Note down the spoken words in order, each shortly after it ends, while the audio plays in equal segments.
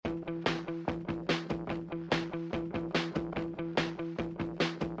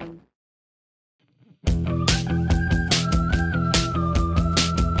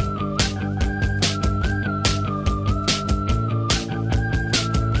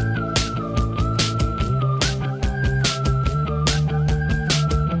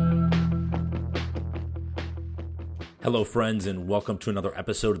Hello, friends, and welcome to another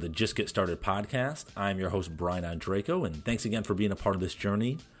episode of the Just Get Started podcast. I'm your host, Brian Ondrako, and thanks again for being a part of this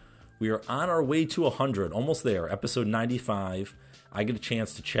journey. We are on our way to 100, almost there, episode 95. I get a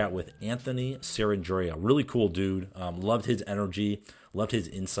chance to chat with Anthony Sarandrea. Really cool dude. Loved his energy, loved his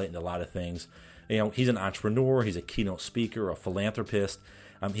insight into a lot of things. You know, he's an entrepreneur, he's a keynote speaker, a philanthropist.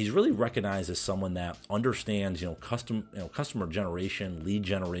 He's really recognized as someone that understands, customer generation, lead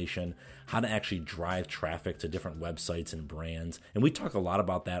generation, how to actually drive traffic to different websites and brands. And we talk a lot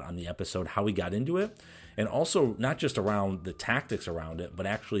about that on the episode, how he got into it, and also not just around the tactics around it, but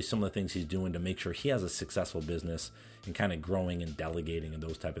actually some of the things he's doing to make sure he has a successful business and kind of growing and delegating and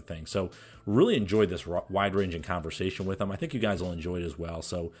those type of things. So really enjoyed this wide-ranging conversation with him. I think you guys will enjoy it as well.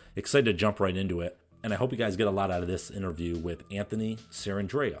 So excited to jump right into it. And I hope you guys get a lot out of this interview with Anthony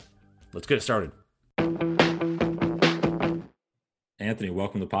Sarandrea. Let's get it started. Anthony,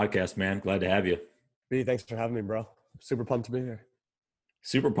 welcome to the podcast, man. Glad to have you. B, thanks for having me, bro. Super pumped to be here.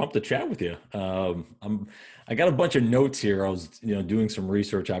 Super pumped to chat with you. I got a bunch of notes here. I was, doing some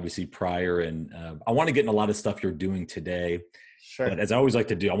research, obviously, prior, and I want to get in a lot of stuff you're doing today. Sure. But as I always like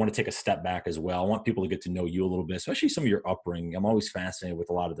to do, I want to take a step back as well. I want people to get to know you a little bit, especially some of your upbringing. I'm always fascinated with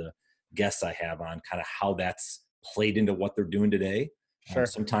a lot of the guests I have on, kind of how that's played into what they're doing today. Sure.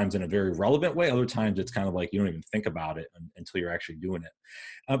 Sometimes in a very relevant way. Other times it's kind of like you don't even think about it until you're actually doing it.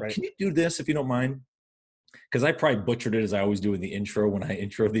 Right. Can you do this if you don't mind? Because I probably butchered it as I always do in the intro when I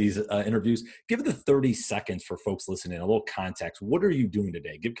intro these interviews. Give it the 30 seconds for folks listening, a little context. What are you doing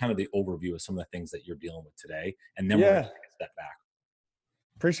today? Give kind of the overview of some of the things that you're dealing with today. And then we're going to take a step back.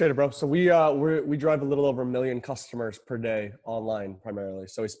 Appreciate it, bro. So we drive a little over 1 million customers per day online primarily.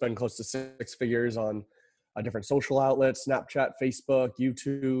 So we spend close to 6 figures on different social outlets, Snapchat, Facebook,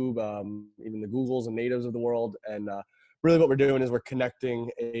 YouTube, even the Googles and natives of the world. And really what we're doing is we're connecting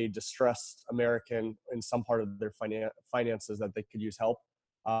a distressed American in some part of their finances that they could use help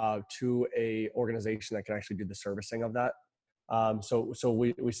to a organization that can actually do the servicing of that. So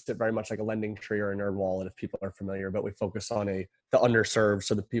we sit very much like a lending tree or a NerdWallet if people are familiar, but we focus on the underserved.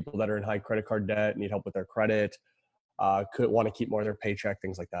 So the people that are in high credit card debt, need help with their credit, could want to keep more of their paycheck,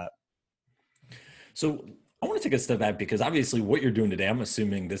 things like that. So I want to take a step back because obviously what you're doing today, I'm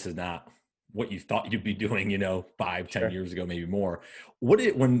assuming this is not what you thought you'd be doing, 5, 10 Sure. years ago, maybe more.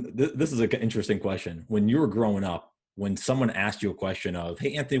 This is an interesting question. When you were growing up, when someone asked you a question of,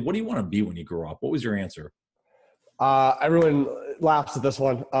 hey, Anthony, what do you want to be when you grow up? What was your answer? Everyone laughs at this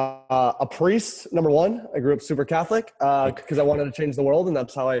one. A priest, number one. I grew up super Catholic because I wanted to change the world, and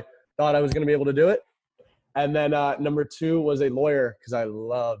that's how I thought I was going to be able to do it. And then number 2 was a lawyer because I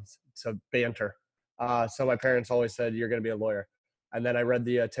loved to banter. So my parents always said, you're going to be a lawyer. And then I read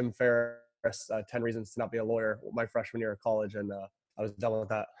the Tim Ferriss 10 Reasons to Not Be a Lawyer my freshman year of college, and I was done with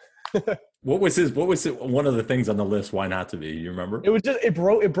that. What was one of the things on the list? Why not to be? You remember? It was just it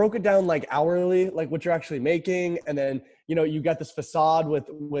broke it down like hourly, like what you're actually making, and then you got this facade with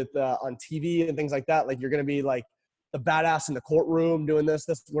on TV and things like that. Like you're gonna be like the badass in the courtroom doing this.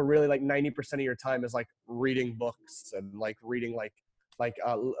 Where really like 90% of your time is like reading books and like reading like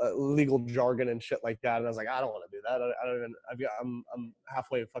legal jargon and shit like that. And I was like, I don't want to do that. I'm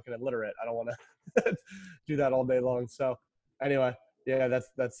halfway fucking illiterate. I don't want to do that all day long. So anyway. Yeah, that's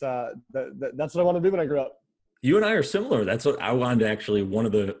what I want to do when I grow up. You and I are similar. That's what I wanted to actually, one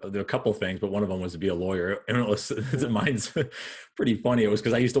of the couple things, but one of them was to be a lawyer. And mine's pretty funny. It was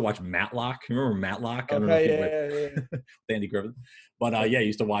because I used to watch Matlock. You remember Matlock? I don't know if you with Andy Griffith. But I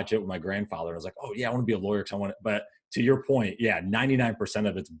used to watch it with my grandfather. I was like, oh yeah, I want to be a lawyer because I want it. But to your point, 99%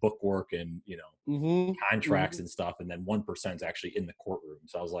 of it's book work and contracts and stuff, and then 1% is actually in the courtroom.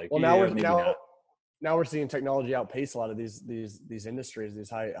 So I was like, well, now we're seeing technology outpace a lot of these industries,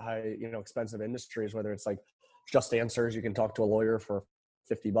 these high expensive industries, whether it's like Just Answers, you can talk to a lawyer for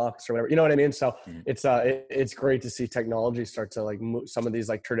 $50 or whatever, you know what I mean? So it's great to see technology start to like move some of these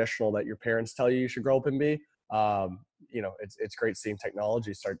like traditional that your parents tell you should grow up and be. It's great seeing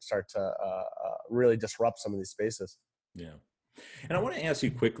technology start to really disrupt some of these spaces. Yeah. And I want to ask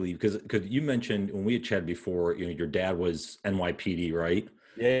you quickly, because you mentioned when we had chatted before, your dad was NYPD, right?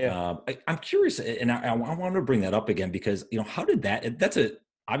 Yeah. I'm curious, and I wanted to bring that up again because how did that's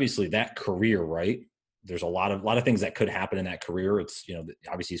obviously that career, right? There's a lot of things that could happen in that career. It's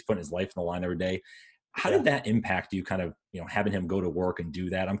obviously he's putting his life on the line every day. How did that impact you? Kind of having him go to work and do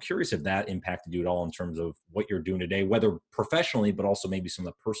that. I'm curious if that impacted you at all in terms of what you're doing today, whether professionally, but also maybe some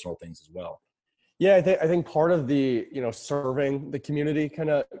of the personal things as well. Yeah, I think part of the serving the community kind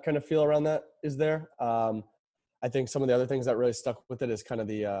of feel around that is there. I think some of the other things that really stuck with it is kind of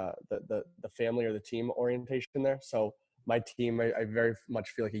the family or the team orientation there. So my team, I very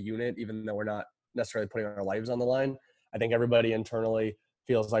much feel like a unit, even though we're not necessarily putting our lives on the line. I think everybody internally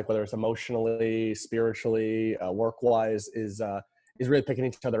feels like, whether it's emotionally, spiritually, work-wise, is really picking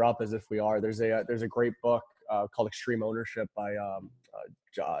each other up as if we are. There's a great book called Extreme Ownership by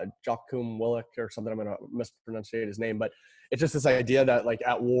Jockum Willick or something. I'm going to mispronounce his name, but it's just this idea that like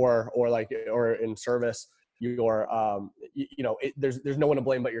at war or in service, there's no one to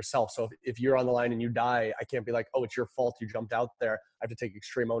blame but yourself. So if you're on the line and you die, I can't be like, oh, it's your fault, you jumped out there. I have to take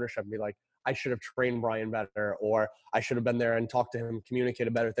extreme ownership and be like, I should have trained Brian better, or I should have been there and talked to him,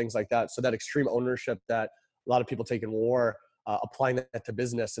 communicated better, things like that. So that extreme ownership that a lot of people take in war, applying that to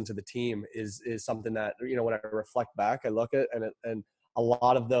business and to the team is something that, when I reflect back, I look at and a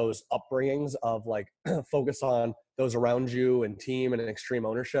lot of those upbringings of like focus on those around you and team and extreme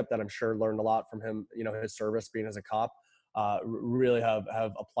ownership that I'm sure learned a lot from him, his service being as a cop, really have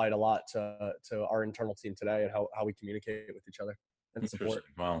applied a lot to our internal team today and how we communicate with each other and support.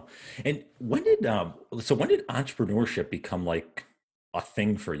 Wow. And when did entrepreneurship become like a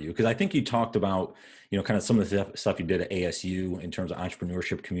thing for you? Because I think you talked about, kind of some of the stuff you did at ASU in terms of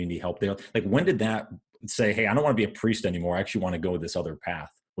entrepreneurship, community help there. Like, when did that say, hey, I don't want to be a priest anymore, I actually want to go this other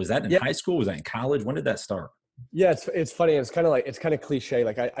path? Was that in high school? Was that in college? When did that start? Yeah, it's funny. It's kind of cliche.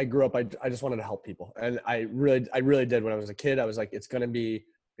 Like I grew up, I just wanted to help people. And I really did. When I was a kid, I was like, it's going to be,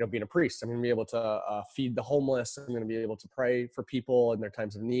 being a priest. I'm going to be able to feed the homeless. I'm going to be able to pray for people in their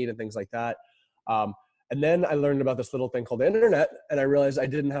times of need and things like that. And then I learned about this little thing called the internet, and I realized I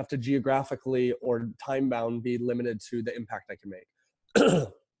didn't have to geographically or time bound be limited to the impact I can make.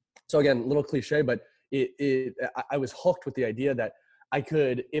 So again, a little cliche, but I was hooked with the idea that I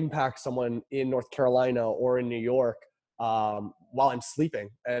could impact someone in North Carolina or in New York while I'm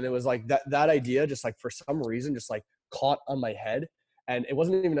sleeping. And it was like that idea just like for some reason just like caught on my head. And it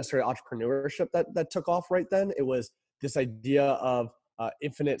wasn't even necessarily entrepreneurship that took off right then. It was this idea of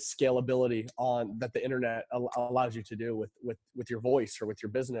infinite scalability that the internet allows you to do with your voice or with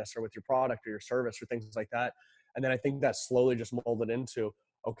your business or with your product or your service or things like that. And then I think that slowly just molded into,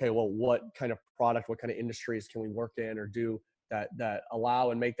 okay, well, what kind of product, what kind of industries can we work in or do that allow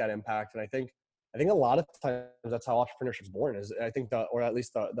and make that impact? And I think a lot of times that's how entrepreneurship is born. Is I think or at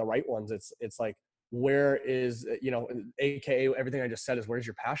least the right ones. It's like, where is, AKA everything I just said is, where's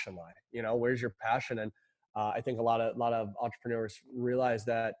your passion lie? Where's your passion? And I think a lot of entrepreneurs realize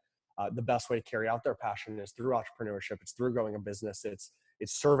that the best way to carry out their passion is through entrepreneurship. It's through growing a business. It's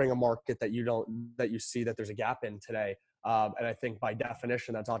serving a market that you see that there's a gap in today. And I think by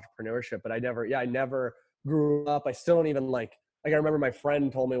definition that's entrepreneurship. But I never grew up. I still don't even like I remember my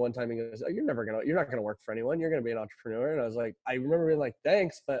friend told me one time, he goes, oh, you're not gonna work for anyone. You're gonna be an entrepreneur. And I was like, I remember being like,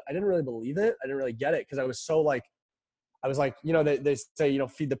 thanks, but I didn't really believe it. I didn't really get it because I was so like, they say,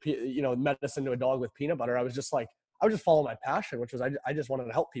 feed the medicine to a dog with peanut butter. I was just following my passion, which was I just wanted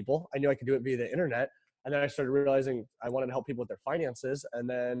to help people. I knew I could do it via the internet. And then I started realizing I wanted to help people with their finances. And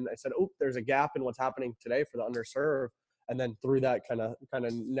then I said, oh, there's a gap in what's happening today for the underserved. And then through that kind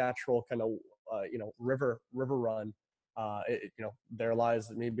of natural river run, there lies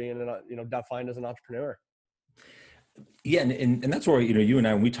me being defined as an entrepreneur. Yeah. And that's where, you and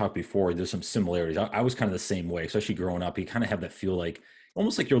I, when we talked before, there's some similarities. I was kind of the same way, especially growing up. You kind of have that feel like,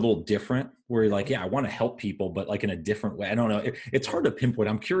 almost like you're a little different, where you're like, yeah, I want to help people, but like in a different way. I don't know. It's hard to pinpoint.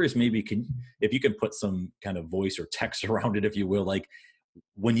 I'm curious, maybe if you can put some kind of voice or text around it, if you will, like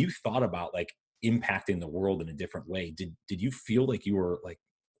when you thought about like impacting the world in a different way, did you feel like you were like,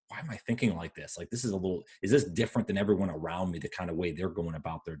 why am I thinking like this? Like, is this different than everyone around me, the kind of way they're going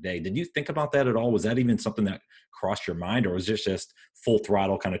about their day? Did you think about that at all? Was that even something that crossed your mind, or was this just full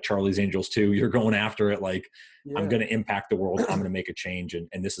throttle kind of Charlie's Angels 2? You're going after it like, yeah, I'm going to impact the world. I'm going to make a change. And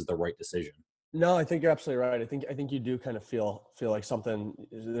this is the right decision. No, I think you're absolutely right. I think you do kind of feel like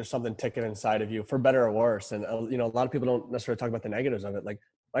there's something ticking inside of you, for better or worse. And, a lot of people don't necessarily talk about the negatives of it. Like,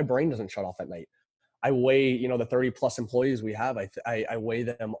 my brain doesn't shut off at night. I weigh, the 30 plus employees we have. I weigh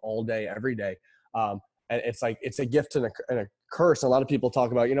them all day, every day. And it's like, it's a gift and a curse. And a lot of people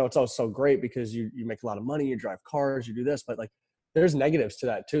talk about, it's all so great because you make a lot of money, you drive cars, you do this, but like, there's negatives to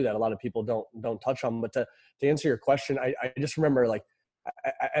that too, that a lot of people don't touch on. But to answer your question, I just remember like,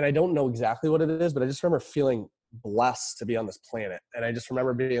 and I don't know exactly what it is, but I just remember feeling blessed to be on this planet. And I just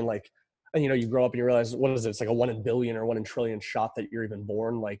remember being like, and you grow up and you realize, what is it? It's like a 1 in billion or 1 in trillion shot that you're even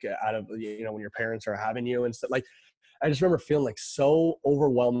born, like out of, when your parents are having you and stuff. Like, I just remember feeling like so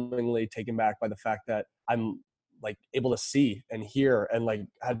overwhelmingly taken back by the fact that I'm like able to see and hear and like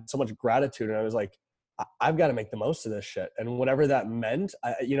had so much gratitude. And I was like, I've got to make the most of this shit. And whatever that meant,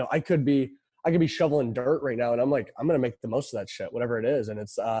 I could be shoveling dirt right now. And I'm like, I'm going to make the most of that shit, whatever it is. And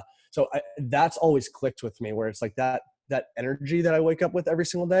it's, that's always clicked with me, where it's like that energy that I wake up with every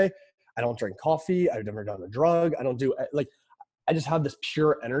single day. I don't drink coffee. I've never done a drug. I don't do like, I just have this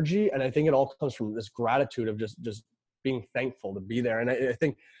pure energy. And I think it all comes from this gratitude of just being thankful to be there. And I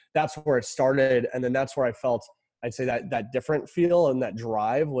think that's where it started. And then that's where I felt, I'd say that different feel and that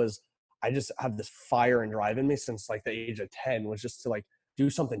drive was, I just have this fire and drive in me since like the age of 10 was just to like do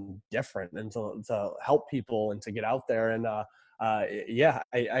something different and to help people and to get out there. And yeah,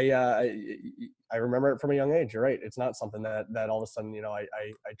 I remember it from a young age. You're right. It's not something that all of a sudden, you know, I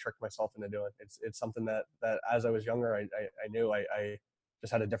tricked myself into doing. It's something that as I was younger, I knew I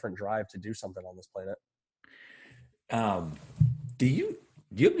just had a different drive to do something on this planet. Do you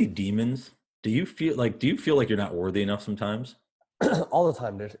have any demons? Do you feel like you're not worthy enough sometimes? All the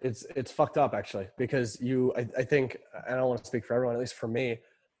time, dude. It's fucked up actually, because I think, I don't want to speak for everyone, at least for me,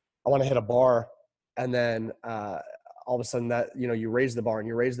 I want to hit a bar and then all of a sudden that, you know, you raise the bar and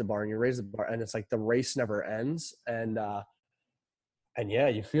you raise the bar and you raise the bar and it's like the race never ends. And yeah,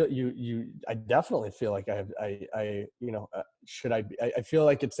 you feel I definitely feel like I you know, should I be, I feel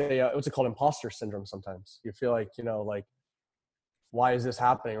like it's what's it called? Imposter syndrome. Sometimes you feel like, you know, like, why is this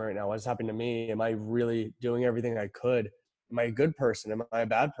happening right now? What's happening to me? Am I really doing everything I could? Am I a good person? Am I a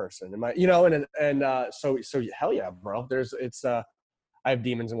bad person? Am I, you know, so hell yeah, bro. I have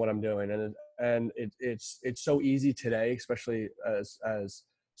demons in what I'm doing. And it's so easy today, especially as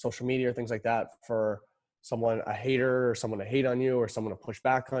social media or things like that, for someone, a hater or someone to hate on you or someone to push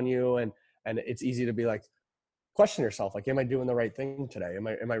back on you. And it's easy to be like, question yourself, like, am I doing the right thing today?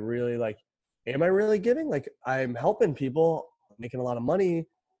 Am I really giving? Like, I'm helping people, making a lot of money.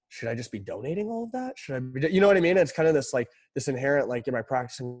 Should I just be donating all of that? Should I be, you know what I mean? It's kind of this, like, this inherent, like, am I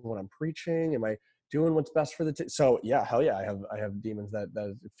practicing what I'm preaching? Am I doing what's best for the so yeah, hell yeah, I have demons that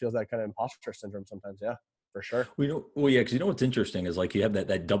it feels that kind of imposter syndrome sometimes. Yeah, for sure. Well, yeah, because you know what's interesting is like you have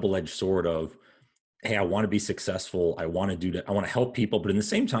that double-edged sword of, hey, I want to be successful. I want to do that. I want to help people, but in the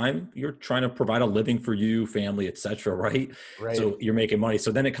same time, you're trying to provide a living for you, family, etc. Right? Right. So you're making money.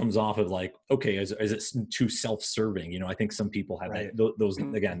 So then it comes off of like, okay, is it too self-serving? You know, I think some people have Right. those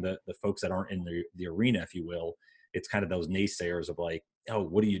again, the folks that aren't in the arena, if you will. It's kind of those naysayers of like, oh,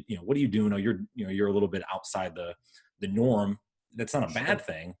 what are you doing? Oh, you're a little bit outside the norm. That's not a bad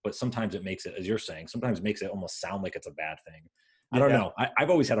thing, but sometimes it makes it, as you're saying, sometimes it makes it almost sound like it's a bad thing. I don't know. I've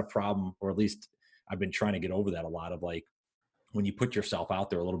always had a problem, or at least I've been trying to get over that a lot of, like, when you put yourself out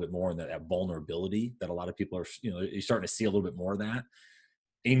there a little bit more, and that vulnerability that a lot of people are, you know, you're starting to see a little bit more of that.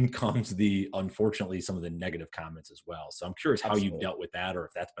 In comes unfortunately, some of the negative comments as well. So I'm curious how you've dealt with that, or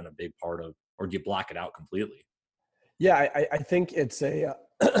if that's been a big part of, or do you block it out completely? Yeah, I think it's I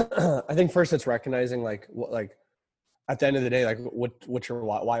think first it's recognizing, like, what, like, at the end of the day, like, what's your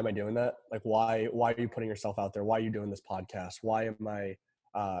why am I doing that? Like, why are you putting yourself out there? Why are you doing this podcast? Why am I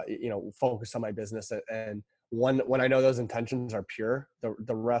you know, focused on my business? And when I know those intentions are pure,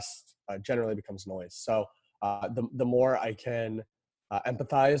 the rest generally becomes noise. So the more I can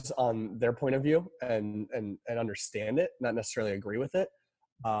empathize on their point of view and understand it, not necessarily agree with it,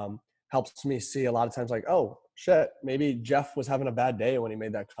 helps me see a lot of times, like, oh shit, maybe Jeff was having a bad day when he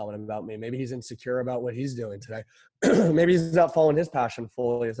made that comment about me. Maybe he's insecure about what he's doing today. Maybe he's not following his passion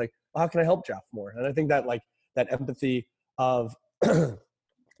fully. It's like, well, how can I help Jeff more? And I think that, like, that empathy of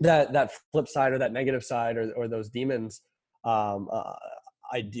that flip side or that negative side or those demons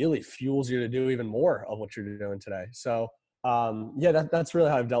ideally fuels you to do even more of what you're doing today. So yeah, that's really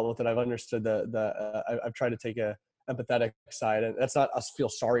how I've dealt with it. I've understood I've tried to take a empathetic side, and that's not us feel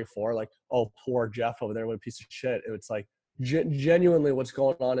sorry for, like, oh, poor Jeff over there, what a piece of shit. It's like genuinely what's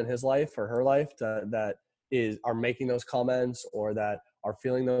going on in his life or her life that are making those comments, or that are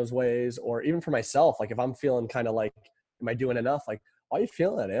feeling those ways. Or even for myself, like, if I'm feeling kind of like, am I doing enough? Like, why are you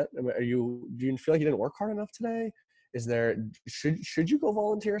feeling that, Ant? Do you feel like you didn't work hard enough today? Should you go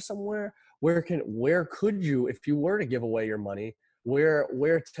volunteer somewhere? Where could you, if you were to give away your money,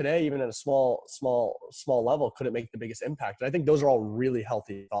 where today, even at a small level, could it make the biggest impact? And I think those are all really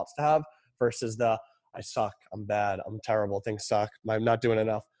healthy thoughts to have, versus I suck, I'm bad, I'm terrible, things suck, I'm not doing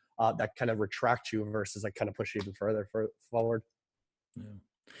enough. That kind of retract you versus, like, kind of push you even further forward. Yeah.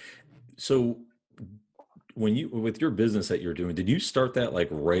 So with your business that you're doing, did you start that like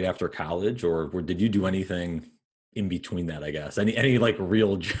right after college, or did you do anything in between that? I guess any like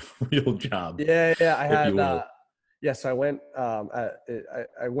real job. Yeah, I had. So I went.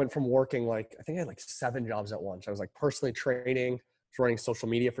 I went from working, like, I think I had like 7 jobs at once. I was like personally training, was running social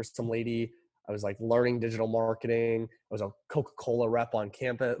media for some lady. I was like learning digital marketing. I was a Coca-Cola rep on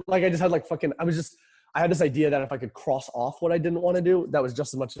campus. Like, I just had like I had this idea that if I could cross off what I didn't want to do, that was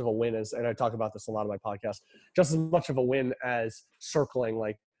just as much of a win as, and I talk about this a lot in my podcast, just as much of a win as circling.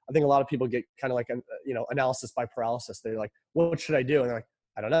 Like, I think a lot of people get kind of like, analysis by paralysis. They're like, what should I do? And they're like,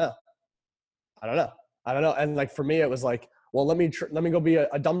 I don't know. I don't know. I don't know. And like, for me, it was like, well, let me go be a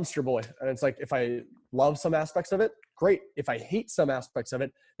dumpster boy. And it's like, if I love some aspects of it, great. If I hate some aspects of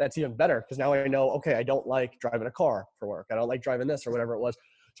it, that's even better. Cause now I know, okay, I don't like driving a car for work. I don't like driving this or whatever it was.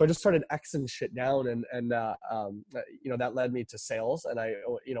 So I just started Xing shit down, and you know, that led me to sales. And I,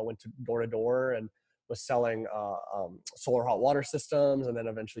 you know, went to door and was selling solar hot water systems, and then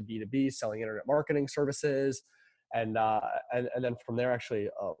eventually B2B, selling internet marketing services. And then from there, actually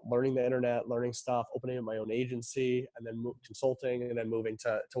learning the internet, learning stuff, opening up my own agency, and then consulting, and then moving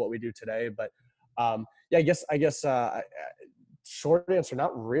to what we do today. But yeah, I guess short answer,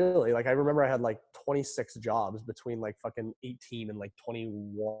 not really. Like, I remember I had like 26 jobs between like fucking 18 and like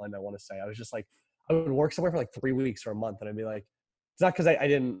 21. I want to say I was just like, I would work somewhere for like 3 weeks or a month, and I'd be like, it's not because I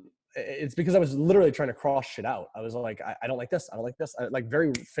didn't. It's because I was literally trying to cross shit out. I was like, I don't like this. I don't like this. I like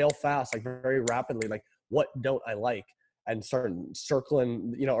very fail fast, like very rapidly. Like, what don't I like? And start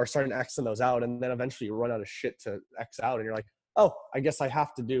circling, you know, or starting Xing those out. And then eventually you run out of shit to X out, and you're like, oh, I guess I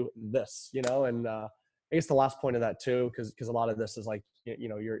have to do this, you know? And I guess the last point of that too, because a lot of this is like, you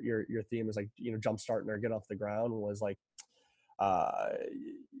know, your theme is like, you know, jump starting or get off the ground, was like,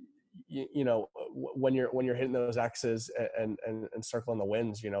 you know, when you're hitting those X's and circling the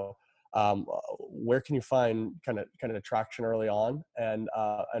wins, you know, where can you find kind of traction early on, and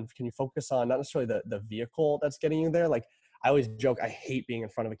can you focus on not necessarily the vehicle that's getting you there? Like, I always joke, I hate being in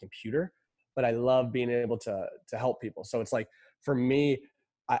front of a computer, but I love being able to help people. So it's like, for me,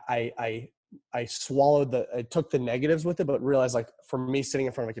 I swallowed I took the negatives with it, but realized, like, for me, sitting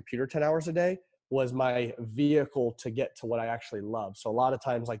in front of a computer 10 hours a day was my vehicle to get to what I actually love. So a lot of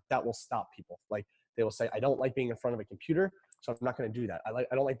times, like, that will stop people. Like, they will say, I don't like being in front of a computer, so I'm not going to do that.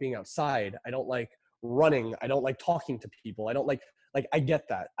 I don't like being outside. I don't like running. I don't like talking to people. I don't like, I get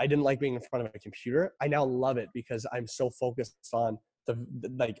that. I didn't like being in front of a computer. I now love it because I'm so focused on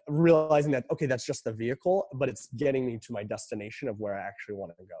like realizing that, okay, that's just the vehicle, but it's getting me to my destination of where I actually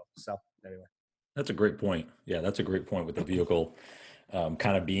want to go. So anyway. That's a great point. Yeah, that's a great point with the vehicle.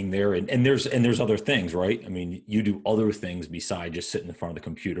 Kind of being there, and there's other things, right? I mean, you do other things besides just sitting in front of the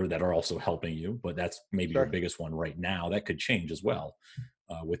computer that are also helping you, but that's maybe Sure. your biggest one right now. That could change as well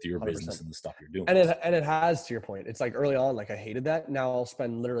with your 100%. business and the stuff you're doing. And it has, to your point. It's like, early on, like, I hated that. Now I'll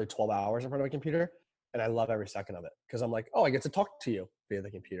spend literally 12 hours in front of a computer, and I love every second of it, because I'm like, oh, I get to talk to you via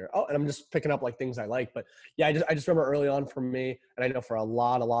the computer. Oh, and I'm just picking up like things I like. But yeah, I just remember early on for me, and I know for a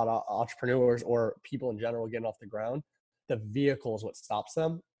lot of entrepreneurs or people in general getting off the ground, the vehicle is what stops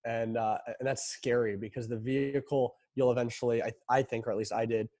them. And that's scary, because the vehicle, you'll eventually, I think, or at least I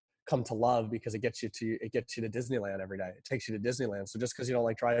did, come to love, because it gets you to Disneyland every day. It takes you to Disneyland. So just because you don't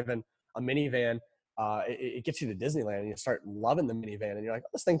like driving a minivan, it gets you to Disneyland, and you start loving the minivan, and you're like, oh,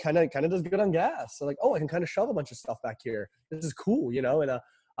 this thing kind of does good on gas. So like, oh, I can kind of shove a bunch of stuff back here. This is cool, you know? And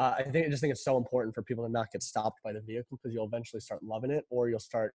I just think it's so important for people to not get stopped by the vehicle, because you'll eventually start loving it, or you'll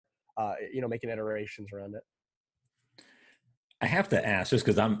start, you know, making iterations around it. I have to ask, just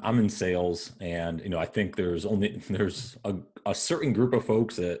because I'm in sales, and you know, I think there's a certain group of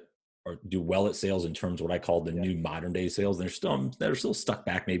folks that do well at sales in terms of what I call the new modern day sales. They're still stuck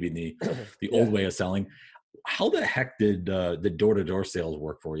back maybe in the old way of selling. How the heck did the door-to-door sales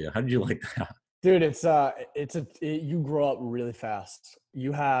work for you? How did you like that? Dude, you grow up really fast.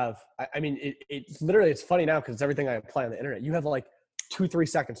 You have, I mean, it's literally, it's funny now, because it's everything I apply on the internet. You have like 2-3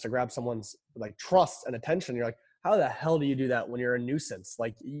 seconds to grab someone's like trust and attention. You're like, how the hell do you do that when you're a nuisance?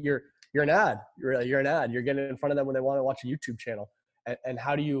 Like, you're an ad. You're an ad. You're getting in front of them when they want to watch a YouTube channel. And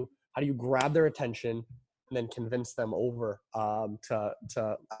how do you grab their attention and then convince them over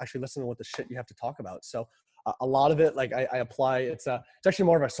to actually listen to what the shit you have to talk about? So a lot of it, like, I apply. It's actually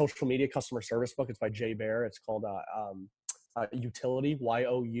more of a social media customer service book. It's by Jay Baer. It's called Utility,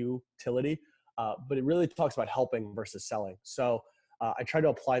 Youtility. But it really talks about helping versus selling. So I try to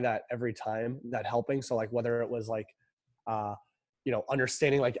apply that every time, that helping. So like, whether it was like, you know,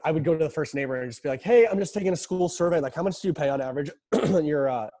 understanding, like, I would go to the first neighbor and just be like, hey, I'm just taking a school survey. Like, how much do you pay on average on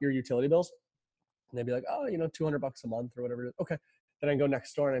your utility bills? And they'd be like, oh, you know, $200 a month or whatever it is. Okay. Then I'd go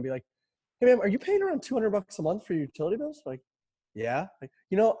next door and I'd be like, hey ma'am, are you paying around $200 a month for your utility bills? Like, yeah. Like,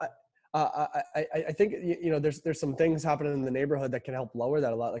 you know, I think, you know, there's some things happening in the neighborhood that can help lower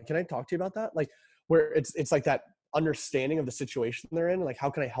that a lot. Like, can I talk to you about that? Like, where it's like that understanding of the situation they're in. Like, how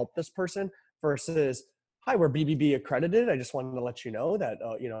can I help this person, versus, hi, we're BBB accredited. I just wanted to let you know that,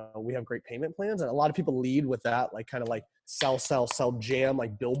 you know, we have great payment plans. And a lot of people lead with that, like, kind of like sell jam,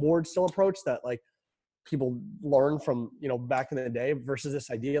 like billboard still approach that, like, people learn from, you know, back in the day, versus this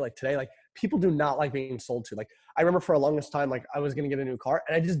idea, like, today, like, people do not like being sold to. Like, I remember for a longest time, like, I was going to get a new car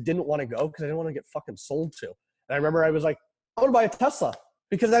and I just didn't want to go because I didn't want to get fucking sold to. And I remember I was like, I want to buy a Tesla.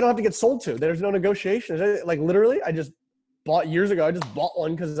 because I don't have to get sold to. There's no negotiation. Like literally, I just bought years ago. I just bought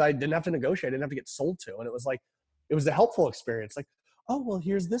one because I didn't have to negotiate. I didn't have to get sold to. And it was like, it was a helpful experience. Like, oh, well,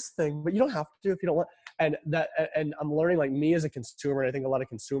 here's this thing, but you don't have to if you don't want. And I'm learning, like, me as a consumer, and I think a lot of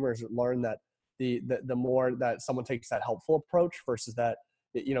consumers learn that the more that someone takes that helpful approach versus that,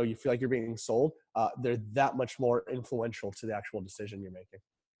 you know, you feel like you're being sold, they're that much more influential to the actual decision you're making.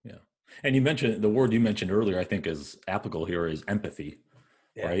 Yeah. And you mentioned the word you mentioned earlier, I think is applicable here, is empathy.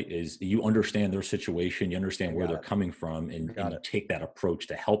 Yeah. Right? Is you understand their situation, you understand where they're coming from, and you take that approach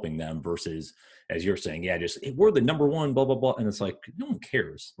to helping them versus, as you're saying, yeah, just, hey, we're the number one, blah, blah, blah. And it's like, no one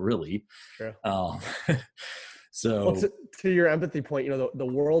cares, really. Sure. So well, to your empathy point, you know, the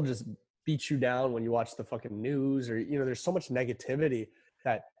world just beats you down when you watch the fucking news, or, you know, there's so much negativity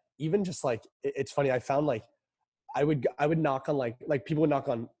that even just like, it's funny. I found like, I would knock on like people would knock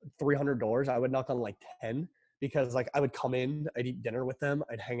on 300 doors. I would knock on like 10, because like I would come in, I'd eat dinner with them,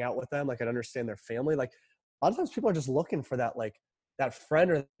 I'd hang out with them, like I'd understand their family. Like a lot of times people are just looking for that, like that friend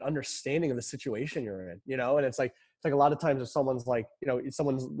or understanding of the situation you're in, you know? And it's like a lot of times if someone's like, you know,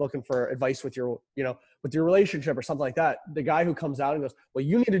 someone's looking for advice with your, you know, with your relationship or something like that, the guy who comes out and goes, well,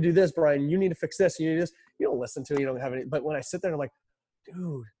 you need to do this, Brian, you need to fix this, you need this, you don't listen to it, you don't have any. But when I sit there and I'm like,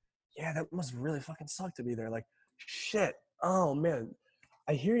 dude, yeah, that must really fucking suck to be there. Like, shit, oh man,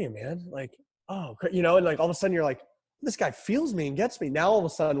 I hear you, man. Like, oh, you know, and like all of a sudden you're like, this guy feels me and gets me. Now all of a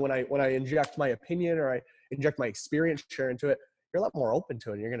sudden when I inject my opinion or I inject my experience share into it, you're a lot more open to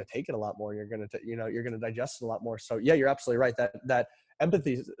it. And you're going to take it a lot more. And you're going to, you know, you're going to digest it a lot more. So yeah, you're absolutely right. That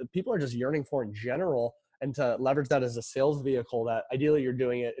empathy, people are just yearning for in general, and to leverage that as a sales vehicle, that ideally you're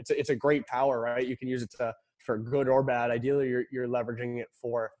doing it. It's a great power, right? You can use it for good or bad. Ideally you're leveraging it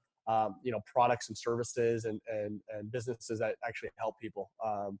for, you know, products and services and businesses that actually help people.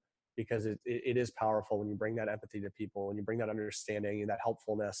 Because it is powerful when you bring that empathy to people, when you bring that understanding and that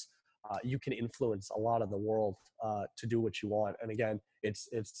helpfulness, you can influence a lot of the world to do what you want. And again,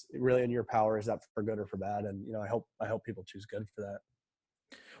 it's really in your power, is that for good or for bad? And, you know, I hope people choose good for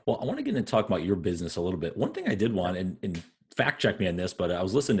that. Well, I want to get into talk about your business a little bit. One thing I did want, and fact check me on this, but I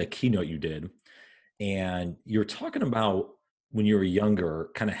was listening to a keynote you did, and you're talking about when you were younger,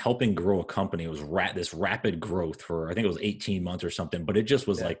 kind of helping grow a company. It was this rapid growth for, I think it was 18 months or something, but it just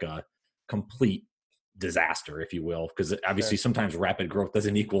was like a complete disaster, if you will, because obviously sometimes rapid growth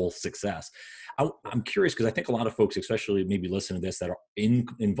doesn't equal success. I'm curious, because I think a lot of folks, especially maybe listening to this, that are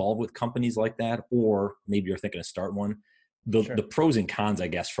involved with companies like that, or maybe you're thinking of start one, the pros and cons, I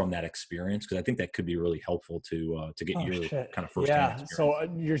guess, from that experience, because I think that could be really helpful to get your kind of first-hand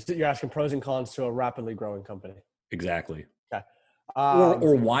experience. So you're asking pros and cons to a rapidly growing company. Exactly. Okay.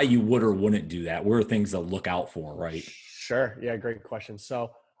 Or why you would or wouldn't do that. What are things to look out for, right? Sure. Yeah, great question.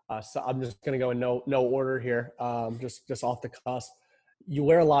 So I'm just going to go in no order here, just off the cusp. You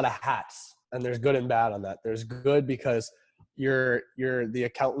wear a lot of hats, and there's good and bad on that. There's good because you're the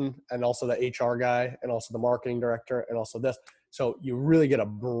accountant and also the HR guy and also the marketing director and also this. So you really get a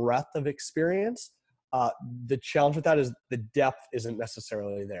breadth of experience. The challenge with that is the depth isn't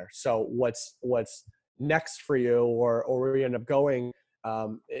necessarily there. So what's next for you, or where you end up going,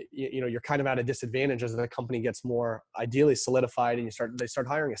 you know, you're kind of at a disadvantage as the company gets more ideally solidified, and they start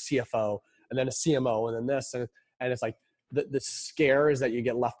hiring a CFO and then a CMO and then this, and it's like the scare is that you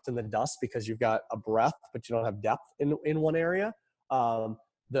get left in the dust because you've got a breadth but you don't have depth in one area.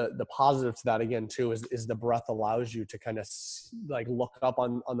 The positive to that again too is the breadth allows you to kind of like look up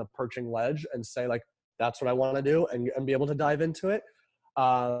on the perching ledge and say like, that's what I want to do, and be able to dive into it.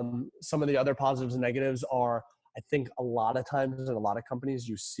 Some of the other positives and negatives are, I think a lot of times in a lot of companies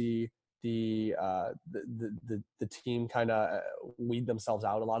you see the team kind of weed themselves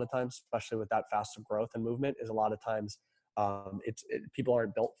out a lot of times, especially with that faster growth and movement, is a lot of times people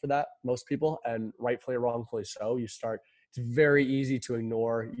aren't built for that, most people, and rightfully or wrongfully so. It's very easy to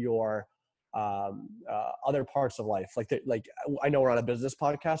ignore your other parts of life. Like I know we're on a business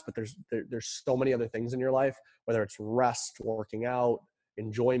podcast, but there's so many other things in your life, whether it's rest, working out,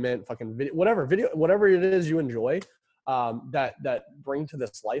 enjoyment, fucking video, whatever it is you enjoy, that bring to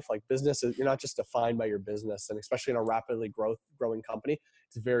this life. Like business is, you're not just defined by your business, and especially in a rapidly growing company,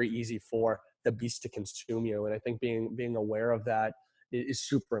 it's very easy for the beast to consume you. And I think being aware of that is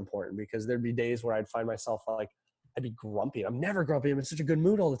super important, because there'd be days where I'd find myself like, I'd be grumpy. I'm never grumpy. I'm in such a good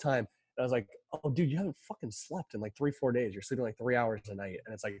mood all the time. And I was like, oh dude, you haven't fucking slept in like 3-4 days. You're sleeping like 3 hours a night.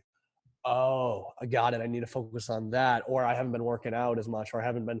 And it's like, oh, I got it. I need to focus on that. Or I haven't been working out as much,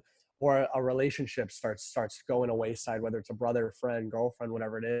 or a relationship starts going a wayside, whether it's a brother, friend, girlfriend,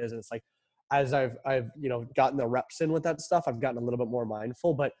 whatever it is. And it's like, as I've you know, gotten the reps in with that stuff, I've gotten a little bit more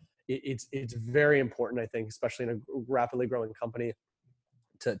mindful. But it's very important, I think, especially in a rapidly growing company,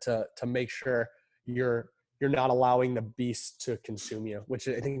 to make sure you're not allowing the beast to consume you, which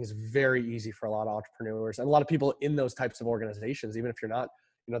I think is very easy for a lot of entrepreneurs and a lot of people in those types of organizations. Even if you're not,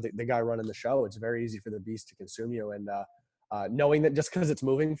 the guy running the show, it's very easy for the beast to consume you. And knowing that just because it's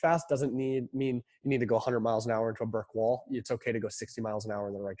moving fast doesn't mean you need to go 100 miles an hour into a brick wall. It's okay to go 60 miles an hour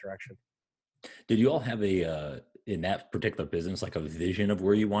in the right direction. Did you all have in that particular business, like a vision of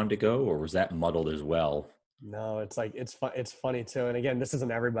where you wanted to go, or was that muddled as well? No, it's funny too. And again, this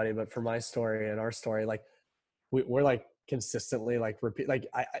isn't everybody, but for my story and our story, like we're like consistently like repeat, like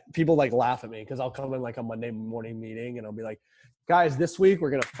people like laugh at me because I'll come in like a Monday morning meeting and I'll be like, guys, this week we're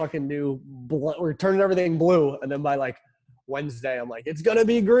going to fucking we're turning everything blue. And then by like Wednesday, I'm like, it's going to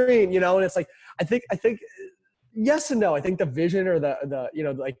be green, and it's like, I think yes and no. I think the vision or the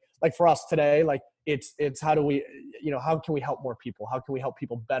like for us today, like it's how do we, how can we help more people? How can we help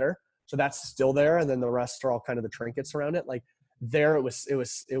people better? So that's still there. And then the rest are all kind of the trinkets around it. Like there it was,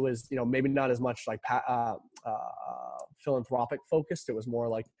 maybe not as much like philanthropic focused. It was more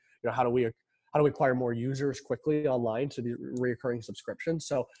like, how do we acquire more users quickly online to the reoccurring subscription?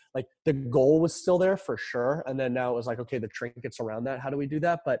 So like the goal was still there for sure. And then now it was like, okay, the trinkets around that, how do we do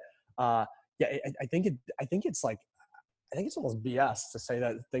that? But yeah, I think it's almost BS to say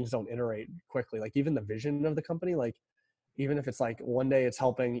that things don't iterate quickly. Like even the vision of the company, like even if it's like one day it's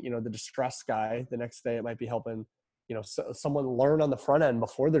helping, the distressed guy, the next day it might be helping, someone learn on the front end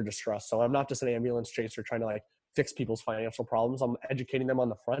before they're distressed. So I'm not just an ambulance chaser trying to like fix people's financial problems. I'm educating them on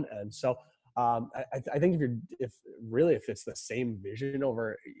the front end. So I think if it's the same vision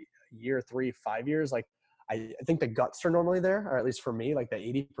over year 3, 5 years, like I think the guts are normally there, or at least for me, like the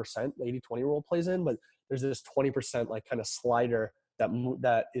 80%, the 80-20 rule plays in, but there's this 20% like kind of slider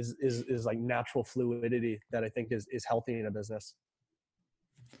that is like natural fluidity that I think is healthy in a business.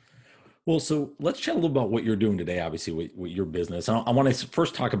 Well, so let's chat a little about what you're doing today, obviously with your business. I want to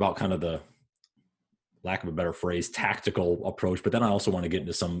first talk about kind of the, lack of a better phrase, tactical approach, but then I also want to get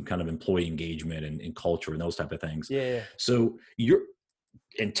into some kind of employee engagement and culture and those type of things. Yeah. So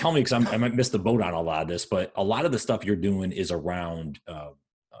and tell me, because I might miss the boat on a lot of this, but a lot of the stuff you're doing is around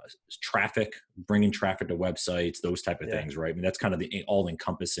traffic, bringing traffic to websites, those type of things, right? I mean, that's kind of the all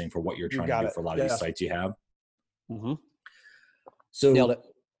encompassing for what you're trying to do for a lot of these sites you have. Mm-hmm. So nailed it.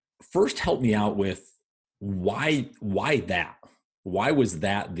 First, help me out with why that? Why was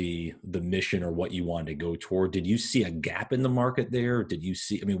that the mission or what you wanted to go toward? Did you see a gap in the market there? Did you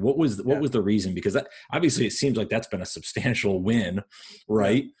see, what was the reason? Because that, obviously it seems like that's been a substantial win,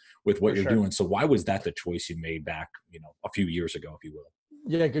 right? With what you're doing. So why was that the choice you made back, a few years ago, if you will?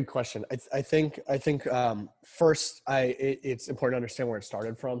 Yeah, good question. I think first it's important to understand where it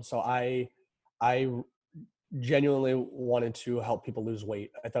started from. So I genuinely wanted to help people lose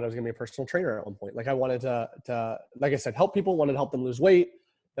weight. I thought I was going to be a personal trainer at one point. Like I wanted to, like I said, help people, wanted to help them lose weight.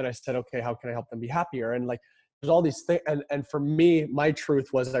 Then I said, okay, how can I help them be happier? And like, there's all these things. And for me, my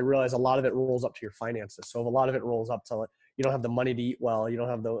truth was I realized a lot of it rolls up to your finances. So if a lot of it rolls up to, you don't have the money to eat well, you don't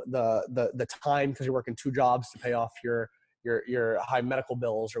have the time because you're working 2 jobs to pay off your high medical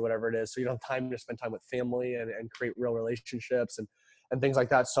bills or whatever it is. So you don't have time to spend time with family and create real relationships and things like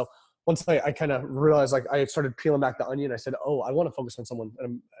that. So once I kind of realized, like I started peeling back the onion, I said, oh, I want to focus on someone,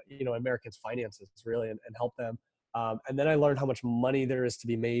 Americans' finances really, and help them. And then I learned how much money there is to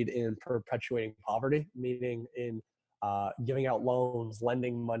be made in perpetuating poverty, meaning in giving out loans,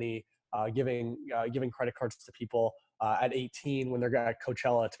 lending money, giving credit cards to people at 18 when they're at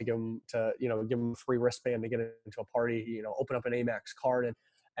Coachella to give them a free wristband to get into a party, open up an Amex card.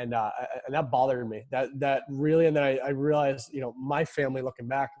 And that bothered me. That really, and then I realized, my family, looking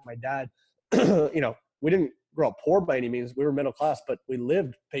back, my dad, we didn't grow up poor by any means. We were middle class, but we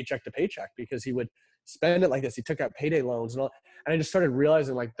lived paycheck to paycheck because he would spend it like this. He took out payday loans and all. And I just started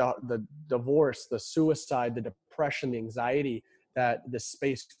realizing like the divorce, the suicide, the depression, the anxiety that this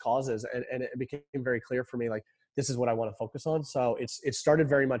space causes. And it became very clear for me, like, this is what I want to focus on. So it started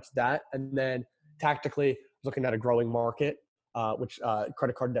very much that. And then tactically looking at a growing market, which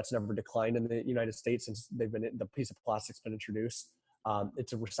credit card debt's never declined in the United States since the piece of plastic's been introduced.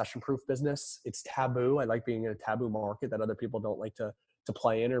 It's a recession-proof business. It's taboo. I like being in a taboo market that other people don't like to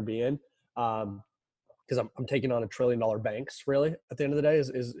play in or be in. Because I'm taking on $1 trillion banks. Really, at the end of the day,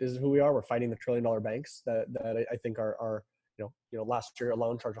 is who we are. We're fighting the $1 trillion banks that I think are last year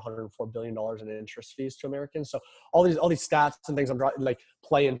alone charged $104 billion in interest fees to Americans. So all these stats and things I'm like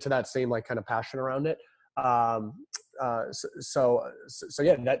play into that same like kind of passion around it. So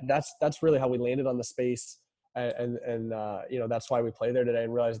yeah, that's really how we landed on the space, and that's why we play there today,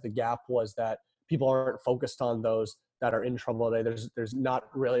 and realized the gap was that people aren't focused on those that are in trouble today. There's not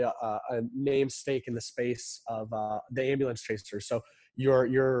really a name stake in the space of the ambulance chasers. So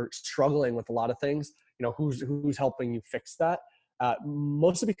you're struggling with a lot of things. Who's helping you fix that?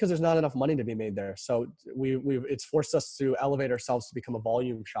 Mostly because there's not enough money to be made there. So it's forced us to elevate ourselves to become a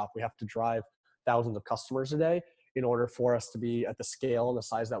volume shop. We have to drive thousands of customers a day in order for us to be at the scale and the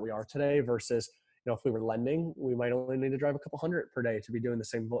size that we are today versus, if we were lending, we might only need to drive a couple hundred per day to be doing the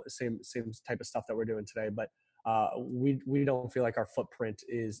same type of stuff that we're doing today. But we don't feel like our footprint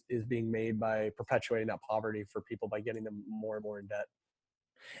is being made by perpetuating that poverty for people by getting them more and more in debt.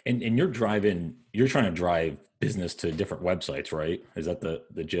 And you're trying to drive business to different websites, right? Is that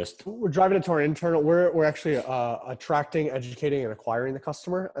the gist? We're driving it to our internal. We're actually attracting, educating, and acquiring the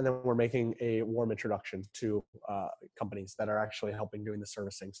customer, and then we're making a warm introduction to companies that are actually helping doing the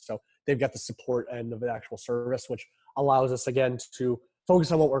servicing. So they've got the support end of the actual service, which allows us again to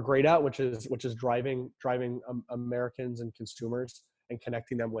focus on what we're great at, which is driving Americans and consumers and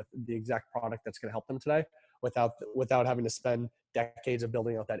connecting them with the exact product that's going to help them today, without having to spend decades of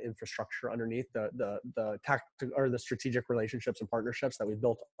building out that infrastructure underneath the tactical or the strategic relationships and partnerships that we've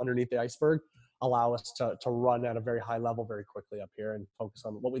built underneath the iceberg allow us to run at a very high level very quickly up here and focus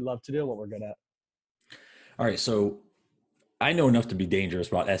on what we love to do and what we're good at. All right. So I know enough to be dangerous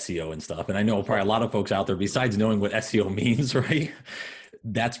about SEO and stuff. And I know probably a lot of folks out there, besides knowing what SEO means, right?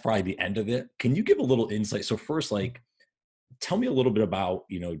 That's probably the end of it. Can you give a little insight? So first, tell me a little bit about,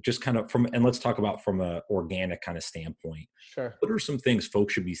 just kind of and let's talk about from an organic kind of standpoint. Sure. What are some things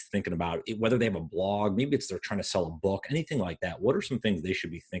folks should be thinking about, whether they have a blog, maybe it's they're trying to sell a book, anything like that? What are some things they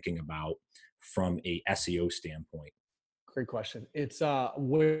should be thinking about from a SEO standpoint? Great question. It's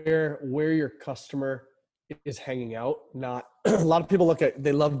where your customer is hanging out. Not a lot of people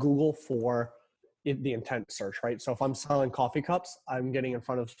they love Google for the intent search, right? So if I'm selling coffee cups, I'm getting in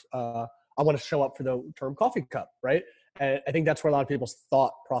front of, I want to show up for the term coffee cup, right? And I think that's where a lot of people's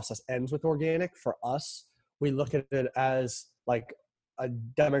thought process ends with organic. For us, we look at it as like a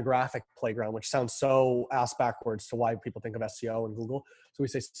demographic playground, which sounds so ass backwards to why people think of SEO and Google. So we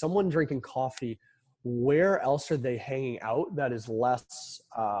say someone drinking coffee, where else are they hanging out that is less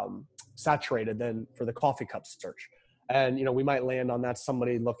saturated than for the coffee cup search? And, we might land on that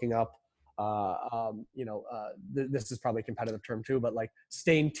somebody looking up, this is probably a competitive term too, but like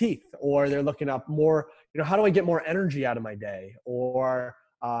stained teeth, or they're looking up more, how do I get more energy out of my day? Or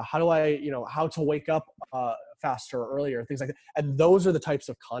how do I, how to wake up faster or earlier, things like that. And those are the types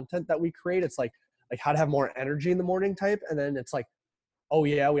of content that we create. It's like how to have more energy in the morning type. And then it's like, oh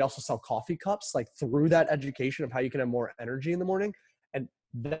yeah, we also sell coffee cups, like through that education of how you can have more energy in the morning. And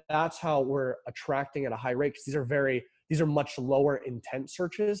that's how we're attracting at a high rate. Because these are much lower intent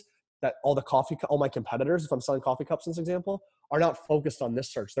searches that all my competitors, if I'm selling coffee cups as an example, are not focused on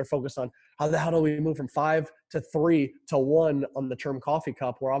this search. They're focused on how the hell do we move from 5 to 3 to 1 on the term coffee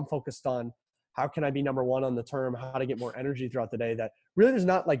cup, where I'm focused on how can I be number 1 on the term, how to get more energy throughout the day, that really there's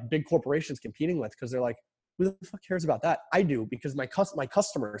not like big corporations competing with, because they're like, who the fuck cares about that? I do, because my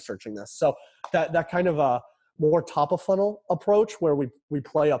customer is searching this. So that kind of a more top of funnel approach where we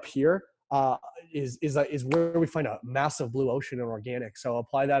play up here is where we find a massive blue ocean in organic. So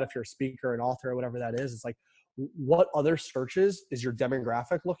apply that if you're a speaker, an author, or whatever that is. It's like, what other searches is your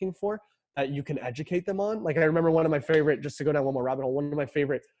demographic looking for that you can educate them on? Like, I remember one of my favorite, just to go down one more rabbit hole, one of my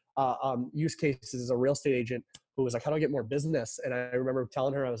favorite use cases is a real estate agent who was like, how do I get more business? And I remember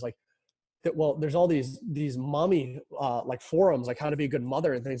telling her, I was like, well, there's all these mommy like forums, like how to be a good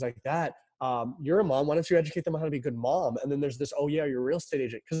mother and things like that. You're a mom. Why don't you educate them on how to be a good mom? And then there's this, oh yeah, you're a real estate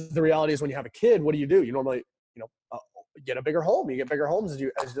agent. Because the reality is when you have a kid, what do? You normally, get a bigger home. You get bigger homes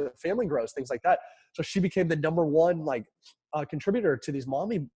as the family grows, things like that. So she became the number one contributor to these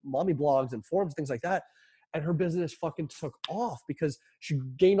mommy blogs and forums, things like that. And her business fucking took off because she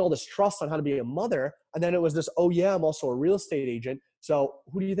gained all this trust on how to be a mother. And then it was this, oh yeah, I'm also a real estate agent. So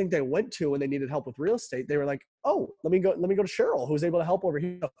who do you think they went to when they needed help with real estate? They were like, oh, let me go to Cheryl, who's able to help over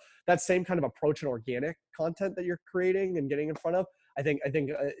here. That same kind of approach and organic content that you're creating and getting in front of, I think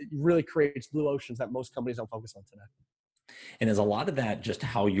it really creates blue oceans that most companies don't focus on today. And is a lot of that just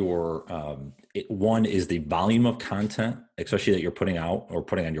how your one is the volume of content, especially that you're putting out or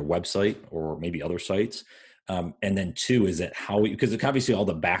putting on your website or maybe other sites, and then two, is it how, because it's obviously all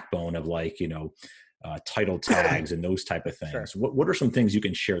the backbone of title tags and those type of things. Sure. What are some things you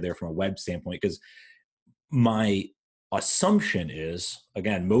can share there from a web standpoint? Because my assumption is,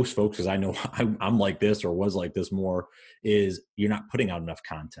 again, most folks, because I know I'm like this or was like this more, is you're not putting out enough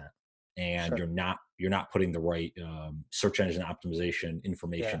content. and Sure. you're not putting the right search engine optimization Yeah.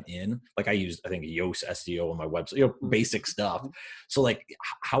 information in. Like I use, I think, Yoast SEO on my website, Mhm. basic stuff. Mhm. So like,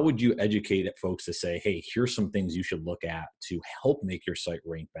 how would you educate folks to say, hey, here's some things you should look at to help make your site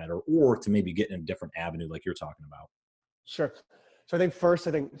rank better, or to maybe get in a different avenue like you're talking about? Sure. So I think first,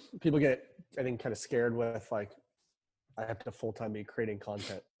 I think people get, I think, kind of scared with like, I have to full time be creating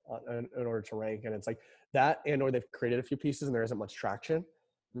content in order to rank, and it's like that, and or they've created a few pieces and there isn't much traction,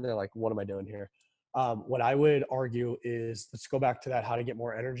 and they're like, "What am I doing here?" What I would argue is let's go back to that how to get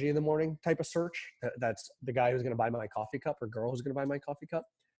more energy in the morning type of search. That's the guy who's going to buy my coffee cup or girl who's going to buy my coffee cup.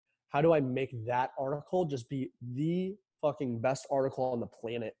 How do I make that article just be the fucking best article on the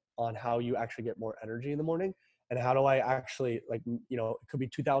planet on how you actually get more energy in the morning? And how do I actually, like, it could be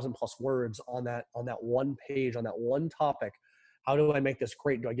 2,000 plus words on that one page, on that one topic. How do I make this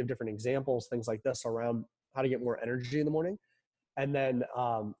great? Do I give different examples, things like this around how to get more energy in the morning? And then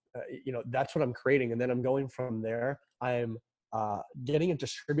that's what I'm creating, and then I'm going from there. I'm getting it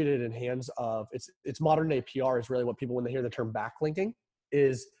distributed in hands of, it's modern day PR is really what people, when they hear the term backlinking,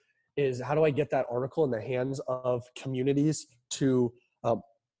 is how do I get that article in the hands of communities to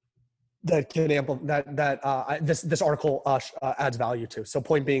that can amplify this article adds value to. So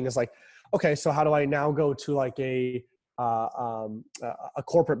point being is like, okay, so how do I now go to like a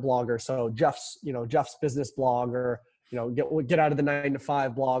corporate blogger? So Jeff's business blog, or get out of the 9 to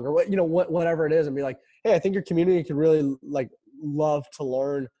 5 blog, or whatever it is, and be like, hey, I think your community could really like love to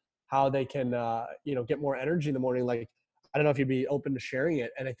learn how they can get more energy in the morning. Like, I don't know if you'd be open to sharing it.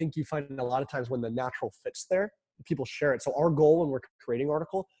 And I think you find a lot of times when the natural fits there, people share it. So our goal when we're creating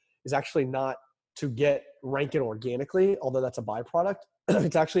article is actually not to get ranking organically, although that's a byproduct.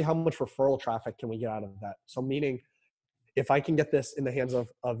 It's actually how much referral traffic can we get out of that. So meaning, if I can get this in the hands of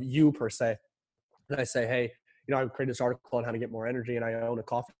you per se, and I say, hey, I created this article on how to get more energy, and I own a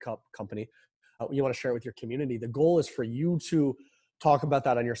coffee cup company. You want to share it with your community. The goal is for you to talk about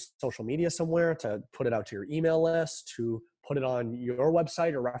that on your social media somewhere, to put it out to your email list, to put it on your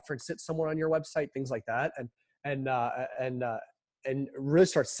website or reference it somewhere on your website, things like that. And really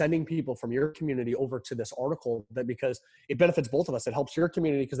start sending people from your community over to this article, that because it benefits both of us. It helps your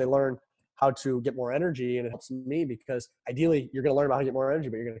community because they learn how to get more energy, and it helps me because ideally you're going to learn about how to get more energy,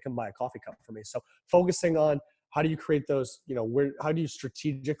 but you're going to come buy a coffee cup from me. So focusing on how do you create those, how do you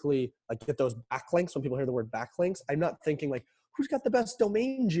strategically like get those backlinks? When people hear the word backlinks, I'm not thinking like who's got the best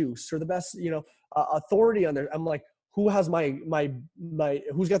domain juice or the best, authority on there. I'm like, who has my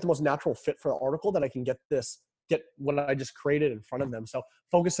who's got the most natural fit for the article that I can get what I just created in front of them. So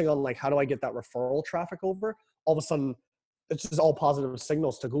focusing on like, how do I get that referral traffic over? All of a sudden, it's just all positive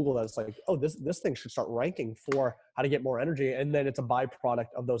signals to Google that it's like, oh, this thing should start ranking for how to get more energy. And then it's a byproduct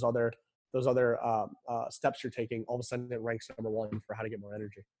of those other steps you're taking. All of a sudden, it ranks #1 for how to get more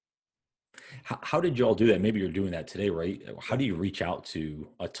energy. How did you all do that? Maybe you're doing that today, right? How Yeah. do you reach out to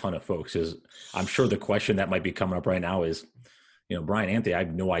a ton of folks? Because I'm sure the question that might be coming up right now is, Brian, Anthony, I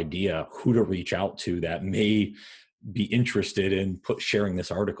have no idea who to reach out to that may be interested in sharing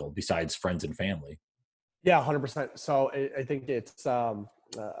this article besides friends and family. Yeah, 100%. So I think it's where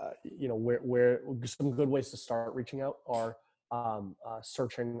some good ways to start reaching out are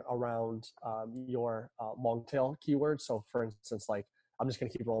searching around your long tail keywords. So for instance, like, I'm just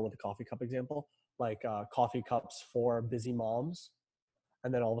going to keep rolling with the coffee cup example, like coffee cups for busy moms.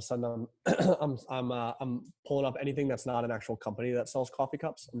 And then all of a sudden I'm pulling up anything that's not an actual company that sells coffee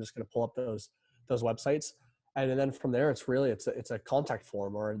cups. I'm just going to pull up those websites. And then from there, it's a contact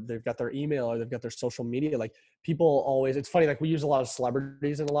form, or they've got their email, or they've got their social media. Like, people always, it's funny, like we use a lot of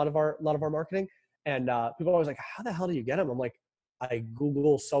celebrities in a lot of our marketing, and people are always like, how the hell do you get them? I'm like, I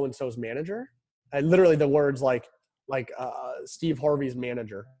Google so-and-so's manager. And literally the words like Steve Harvey's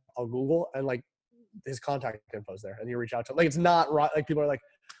manager, I'll Google, and like his contact info is there, and you reach out to him. Like, it's not right. Like, people are like,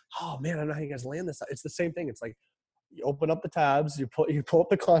 oh man, I don't know how you guys land this. It's the same thing. It's like, you open up the tabs, you pull up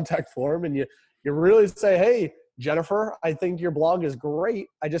the contact form, and you really say, hey, Jennifer, I think your blog is great.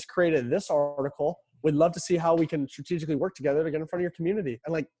 I just created this article. We'd love to see how we can strategically work together to get in front of your community.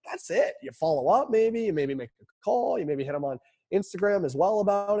 And like, that's it. You follow up, maybe you maybe make a call, you maybe hit them on Instagram as well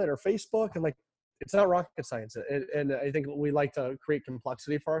about it, or Facebook. And like, it's not rocket science. And I think we like to create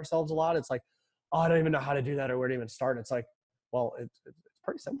complexity for ourselves a lot. It's like, oh, I don't even know how to do that or where to even start. It's like, well, it's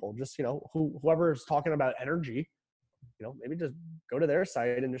pretty simple. Just, whoever's talking about energy, maybe just go to their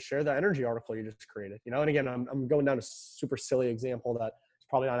site and just share the energy article you just created, and again, I'm going down a super silly example that is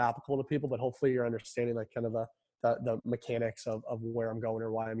probably not applicable to people, but hopefully you're understanding like kind of the mechanics of where I'm going,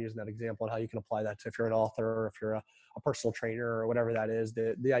 or why I'm using that example, and how you can apply that to if you're an author, or if you're a personal trainer, or whatever that is.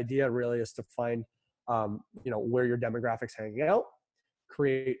 The idea really is to find, where your demographics hanging out,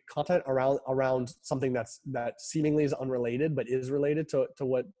 create content around something that seemingly is unrelated but is related to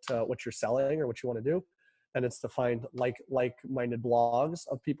what you're selling or what you want to do. And it's to find like-minded blogs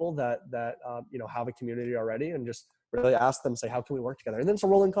of people that have a community already, and just really ask them, say, how can we work together? And then it's a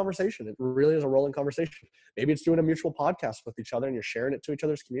rolling conversation. It really is a rolling conversation. Maybe it's doing a mutual podcast with each other and you're sharing it to each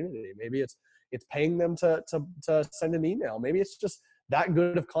other's community. Maybe it's paying them to send an email. Maybe it's just that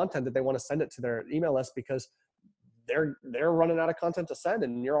good of content that they want to send it to their email list because they're running out of content to send,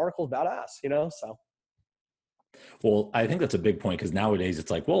 and your article's badass, so. Well, I think that's a big point, because nowadays it's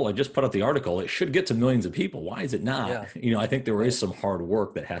like, well, I just put out the article. It should get to millions of people. Why is it not? Yeah. I think there is some hard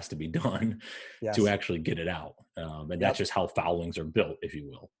work that has to be done to actually get it out. And that's just how followings are built, if you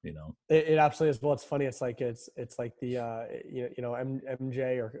will, It absolutely is. Well, it's funny. It's like the,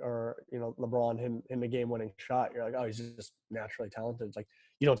 MJ or LeBron, him the game-winning shot. You're like, oh, he's just naturally talented. It's like,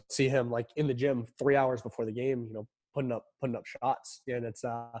 you don't see him like in the gym 3 hours before the game, putting up shots. And it's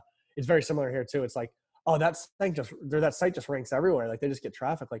very similar here too. It's like, oh, that site just ranks everywhere. Like they just get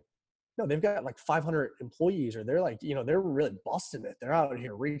traffic. Like, no, they've got like 500 employees, or they're like, they're really busting it. They're out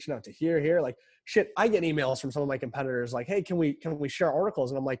here reaching out to here. Like, shit, I get emails from some of my competitors like, hey, can we share articles?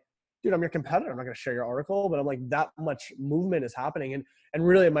 And I'm like, dude, I'm your competitor. I'm not going to share your article. But I'm like, that much movement is happening. And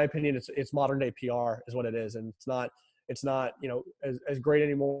really, in my opinion, it's modern day PR is what it is. And it's not as great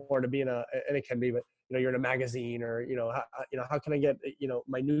anymore to be and it can be, but you're in a magazine, or how can I get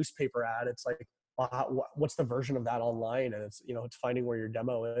my newspaper ad? It's like, what's the version of that online? And it's it's finding where your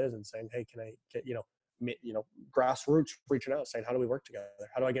demo is and saying, hey, can I get grassroots reaching out saying, how do we work together?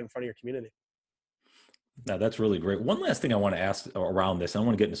 How do I get in front of your community? Now, that's really great. One last thing I want to ask around this, I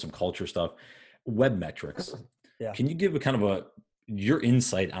want to get into some culture stuff. Web metrics. Yeah. Can you give your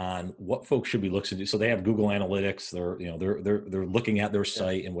insight on what folks should be looking to do? So they have Google Analytics. They're looking at their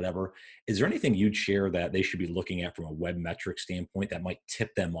site and whatever. Is there anything you'd share that they should be looking at from a web metric standpoint that might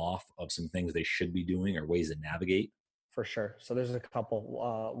tip them off of some things they should be doing or ways to navigate? For sure. So there's a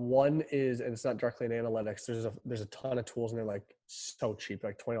couple. One is, and it's not directly in analytics. There's a ton of tools, and they're like so cheap,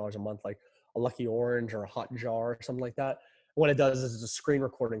 like $20 a month, like a Lucky Orange or a Hotjar or something like that. What it does is it's a screen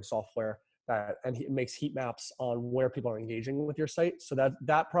recording software and it makes heat maps on where people are engaging with your site. So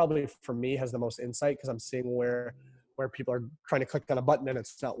that probably for me has the most insight, because I'm seeing where people are trying to click on a button and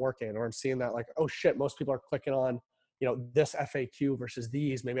it's not working, or I'm seeing that like, oh shit, most people are clicking on this FAQ versus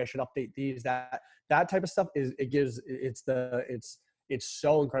these. Maybe I should update these. That type of stuff it's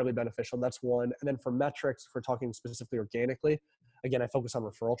so incredibly beneficial. That's one. And then for metrics, if we're talking specifically organically, again, I focus on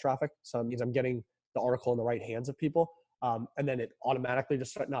referral traffic. So it means I'm getting the article in the right hands of people. And then it automatically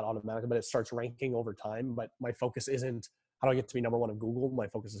not automatically, but it starts ranking over time. But my focus isn't how do I get to be number one in Google. My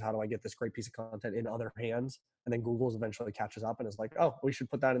focus is how do I get this great piece of content in other hands? And then Google's eventually catches up and is like, oh, we should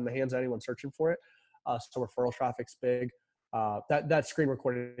put that in the hands of anyone searching for it. So referral traffic's big. That screen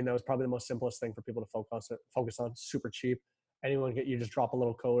recording, that was probably the most simplest thing for people to focus on. Super cheap. You just drop a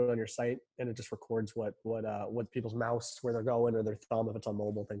little code on your site and it just records what people's mouse, where they're going, or their thumb if it's on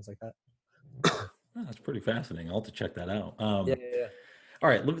mobile, things like that. Oh, that's pretty fascinating. I'll have to check that out. Yeah. All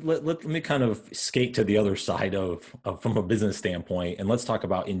right, let me kind of skate to the other side of from a business standpoint, and let's talk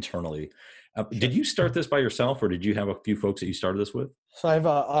about internally. Sure. Did you start this by yourself, or did you have a few folks that you started this with? So I have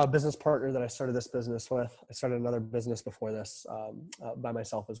a business partner that I started this business with. I started another business before this by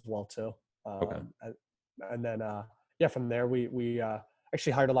myself as well too. Okay. And then from there we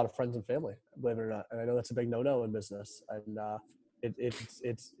actually hired a lot of friends and family, believe it or not. And I know that's a big no-no in business, and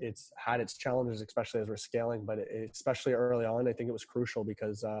it's had its challenges, especially as we're scaling, but especially early on, I think it was crucial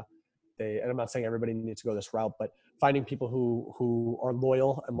because and I'm not saying everybody needs to go this route, but finding people who are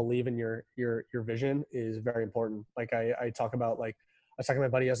loyal and believe in your vision is very important. Like I talk about, like I was talking to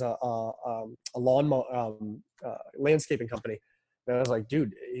my buddy as a landscaping company. And I was like,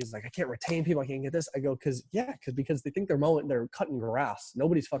 dude, he's like, I can't retain people. I can't get this. I go, because they think they're cutting grass.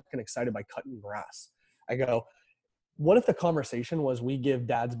 Nobody's fucking excited by cutting grass. I go, what if the conversation was we give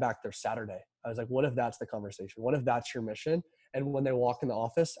dads back their Saturday? I was like, what if that's the conversation? What if that's your mission? And when they walk in the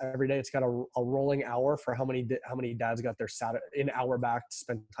office every day, it's got a rolling hour for how many dads got their Saturday, an hour back to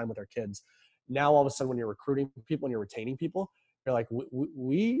spend time with their kids. Now, all of a sudden, when you're recruiting people and you're retaining people, you're like,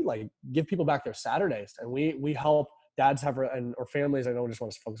 we like give people back their Saturdays, and we help dads have, or families. I don't just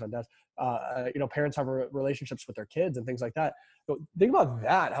want to focus on dads. Parents have relationships with their kids and things like that. So think about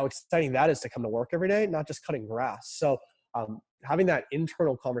that, how exciting that is to come to work every day, not just cutting grass. So having that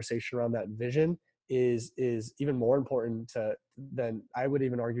internal conversation around that vision is even more important than I would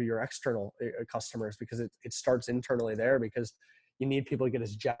even argue your external customers, because it starts internally there, because you need people to get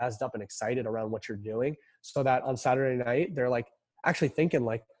as jazzed up and excited around what you're doing, so that on Saturday night, they're like actually thinking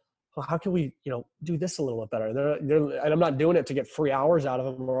like, well, how can we, do this a little bit better? And I'm not doing it to get free hours out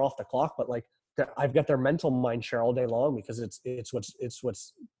of them or off the clock, but like I've got their mental mind share all day long because it's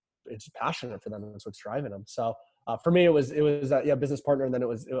passionate for them. That's what's driving them. So for me, it was business partner, and then it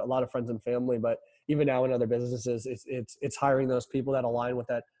was a lot of friends and family. But even now in other businesses, it's hiring those people that align with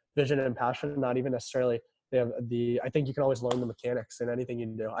that vision and passion. Not even necessarily they have I think you can always learn the mechanics in anything you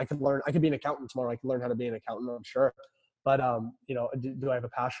do. I could be an accountant tomorrow. I can learn how to be an accountant, I'm sure. But do I have a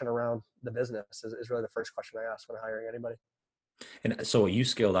passion around the business? Is really the first question I ask when hiring anybody. And so you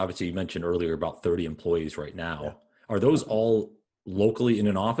scaled, obviously you mentioned earlier about 30 employees right now. Yeah. Are those all locally in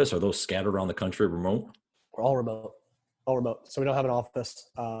an office? Are those scattered around the country remote? We're all remote. So we don't have an office.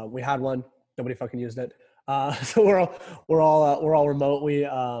 We had one, nobody fucking used it. So we're all remote. We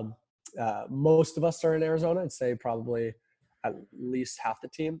most of us are in Arizona. I'd say probably at least half the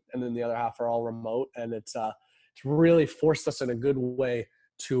team, and then the other half are all remote. And it's really forced us in a good way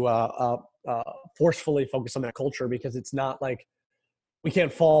to forcefully focus on that culture, because it's not like we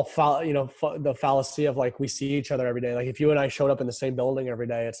can't the fallacy of like we see each other every day. Like if you and I showed up in the same building every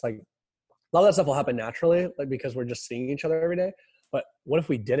day, it's like a lot of that stuff will happen naturally, like because we're just seeing each other every day. But what if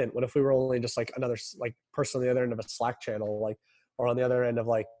we didn't? What if we were only just like another like person on the other end of a Slack channel, like, or on the other end of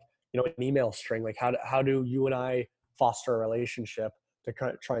like, an email string? Like how do you and I foster a relationship to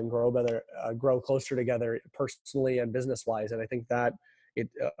try and grow closer together personally and business wise? And I think that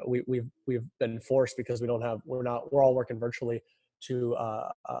we've been forced, because we're all working virtually, to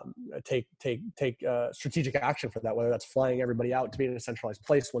take strategic action for that, whether that's flying everybody out to be in a centralized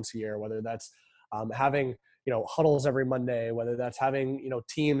place once a year, whether that's having huddles every Monday, whether that's having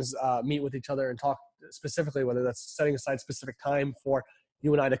teams meet with each other and talk specifically, whether that's setting aside specific time for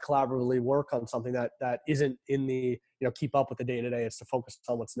you and I to collaboratively work on something that isn't in the keep up with the day-to-day. It's to focus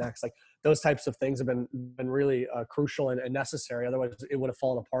on what's next. Like those types of things have been really crucial and necessary. Otherwise it would have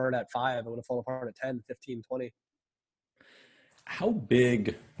fallen apart at 5, it would have fallen apart at 10, 15, 20. How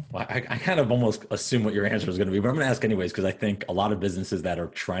big, well, I kind of almost assume what your answer is going to be, but I'm going to ask anyways, because I think a lot of businesses that are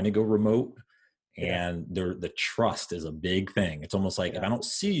trying to go remote, and the trust is a big thing. It's almost like if I don't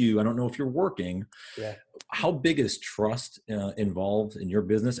see you, I don't know if you're working. Yeah. How big is trust involved in your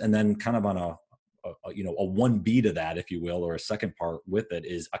business? And then kind of on a 1B to that, if you will, or a second part with it,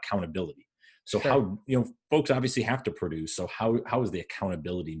 is accountability. So how, folks obviously have to produce. So how is the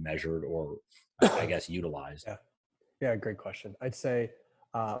accountability measured, or I guess utilized? Yeah, great question. I'd say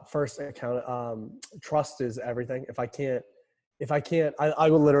first, trust is everything. If I can't, I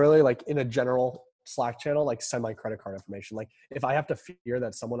will literally, like in a general Slack channel, like send my credit card information. Like if I have to fear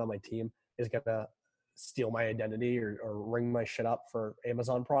that someone on my team is gonna steal my identity or ring my shit up for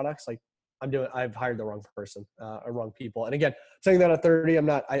Amazon products, like I've hired the wrong person, or wrong people. And again, saying that at 30,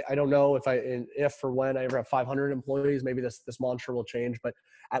 I don't know if or when I ever have 500 employees, maybe this mantra will change, but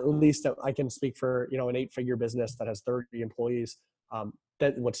at least I can speak for, an 8-figure business that has 30 employees.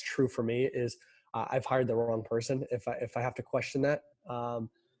 That what's true for me is I've hired the wrong person if I have to question that.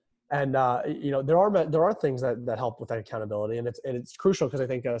 There are things that help with that accountability, and it's crucial, because I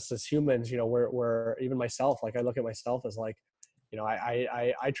think us as humans, we're even myself, like I look at myself as like,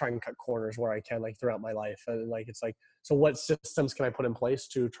 I try and cut corners where I can, like throughout my life. And like, it's like, so what systems can I put in place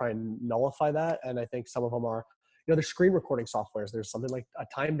to try and nullify that? And I think some of them are, there's screen recording softwares. There's something like a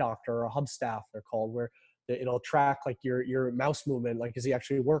Time Doctor or a Hubstaff, they're called, where it'll track like your mouse movement. Like, is he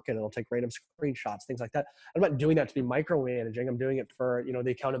actually working? It'll take random screenshots, things like that. I'm not doing that to be micromanaging. I'm doing it for,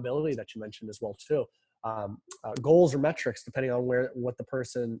 the accountability that you mentioned as well too. Goals or metrics, depending on what the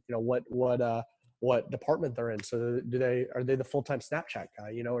person, what department they're in. So are they the full-time Snapchat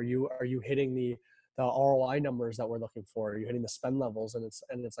guy? Are you hitting the ROI numbers that we're looking for? Are you hitting the spend levels? And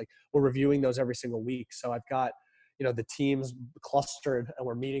it's like, we're reviewing those every single week. So I've got, the teams clustered, and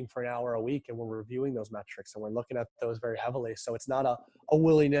we're meeting for an hour a week, and we're reviewing those metrics, and we're looking at those very heavily. So it's not a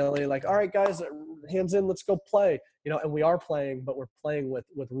willy-nilly, like, all right, guys, hands in, let's go play, and we are playing, but we're playing with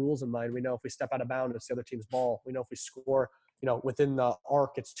rules in mind. We know if we step out of bounds, it's the other team's ball. We know if we score, within the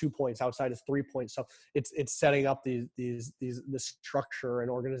arc, it's 2 points, outside it's 3 points. So it's setting up this structure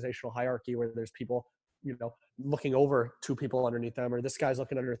and organizational hierarchy where there's people, looking over 2 people underneath them, or this guy's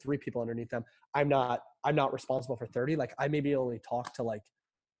looking under 3 people underneath them. I'm not responsible for 30. Like, I maybe only talk to like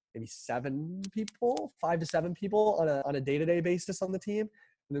maybe 7 people, 5 to 7 people on a day-to-day basis on the team.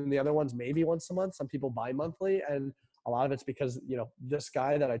 And then the other ones, maybe once a month, some people bi-monthly. And a lot of it's because, this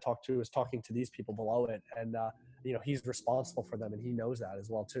guy that I talk to is talking to these people below it. And, he's responsible for them, and he knows that as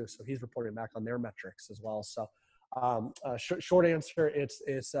well too. So he's reporting back on their metrics as well. So short answer, it's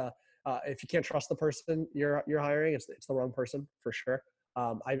if you can't trust the person you're hiring, it's the wrong person for sure.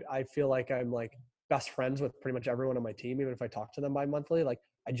 I feel like I'm like best friends with pretty much everyone on my team, even if I talk to them bi-monthly. Like,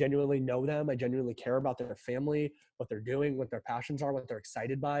 I genuinely know them. I genuinely care about their family, what they're doing, what their passions are, what they're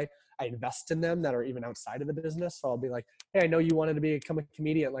excited by. I invest in them that are even outside of the business. So I'll be like, hey, I know you wanted to become a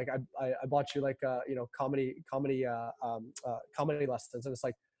comedian. Like I bought you like comedy lessons. And it's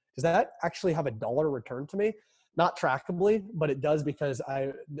like, does that actually have a dollar return to me? Not trackably, but it does, because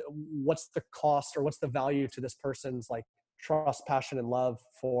what's the cost or what's the value to this person's like trust, passion, and love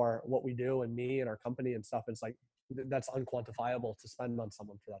for what we do and me and our company and stuff. It's like, that's unquantifiable to spend on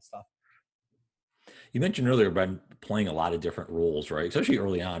someone for that stuff. You mentioned earlier about playing a lot of different roles, right? Especially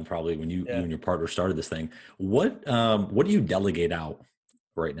early on, probably when you Yeah. and your partner started this thing. What do you delegate out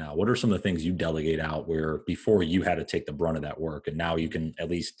right now? What are some of the things you delegate out where before you had to take the brunt of that work, and now you can at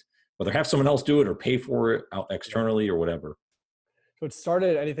least whether have someone else do it or pay for it out externally or whatever? So it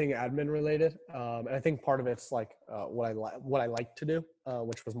started anything admin related, and I think part of it's like what I like to do,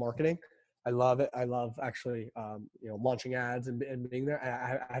 which was marketing. I love it. I love actually, launching ads and being there.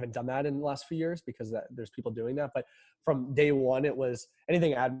 I haven't done that in the last few years because there's people doing that. But from day one, it was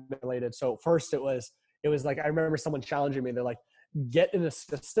anything admin related. So first, it was like I remember someone challenging me. They're like, get an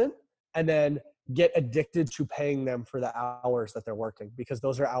assistant and then get addicted to paying them for the hours that they're working, because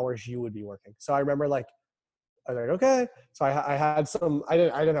those are hours you would be working. So I remember like I was like, okay. So I had some, I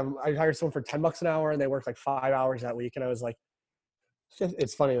hired someone for $10 an hour and they worked like 5 hours that week. And I was like,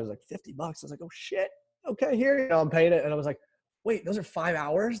 it's funny. It was like $50. I was like, oh shit. Okay. Here, I'm paying it. And I was like, wait, those are 5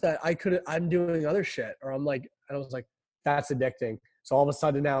 hours that I'm doing other shit. Or I'm like, and I was like, that's addicting. So all of a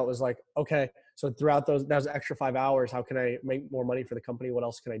sudden now it was like, okay. So throughout those extra 5 hours, how can I make more money for the company? What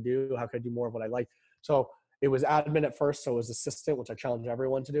else can I do? How can I do more of what I like? So it was admin at first. So it was assistant, which I challenge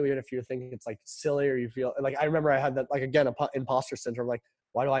everyone to do, even if you're thinking it's like silly or you feel like, I remember I had that, like, again, imposter syndrome. Like,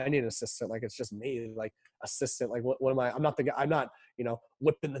 why do I need an assistant? Like, it's just me. Like, assistant. Like, what am I? I'm not the guy. I'm not,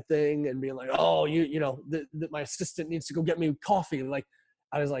 whipping the thing and being like, oh, my assistant needs to go get me coffee. Like,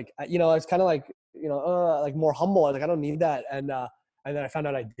 I was like, it's kind of like, like more humble. I was like, I don't need that. And then I found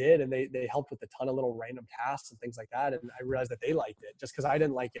out I did, and they helped with a ton of little random tasks and things like that. And I realized that they liked it. Just because I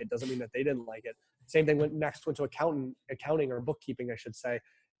didn't like it doesn't mean that they didn't like it. Same thing went to accounting or bookkeeping, I should say.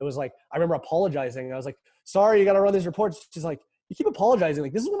 It was like, I remember apologizing. I was like, sorry, you got to run these reports. She's like, you keep apologizing.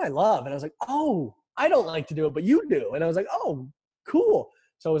 Like, this is what I love. And I was like, oh, I don't like to do it, but you do. And I was like, oh, cool.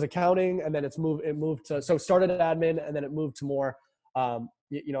 So it was accounting, and then it moved to, so it started at admin, and then it moved to more,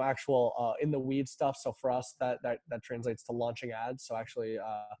 actual in the weed stuff. So for us, that translates to launching ads. So actually,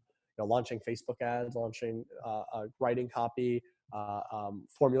 launching Facebook ads, launching writing copy,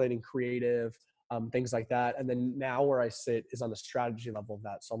 formulating creative, things like that. And then now where I sit is on the strategy level of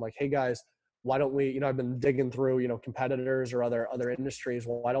that. So I'm like, hey guys, why don't we, I've been digging through, competitors or other industries.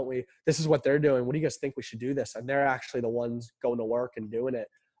 Well, why don't we, this is what they're doing. What do you guys think we should do this? And they're actually the ones going to work and doing it,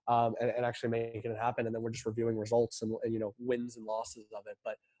 and actually making it happen. And then we're just reviewing results and wins and losses of it.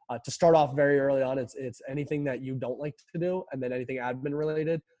 But to start off very early on, it's anything that you don't like to do. And then anything admin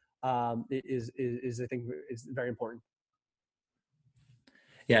related is I think is very important.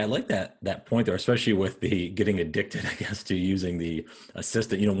 Yeah, I like that point there, especially with the getting addicted, I guess, to using the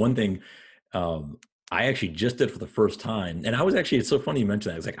assistant. One thing I actually just did for the first time, and I was actually, it's so funny you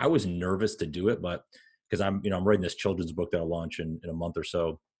mentioned that. It's like I was nervous to do it, but because I'm writing this children's book that I'll launch in a month or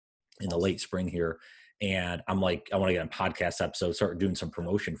so in the late spring here, and I'm like, I want to get on podcast episodes, start doing some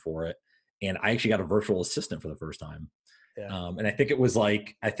promotion for it, and I actually got a virtual assistant for the first time. Yeah. And I think it was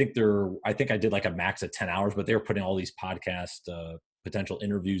like, I think I did like a max of 10 hours, but they were putting all these podcast potential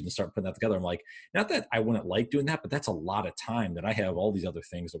interviews and start putting that together. I'm like, not that I wouldn't like doing that, but that's a lot of time that I have all these other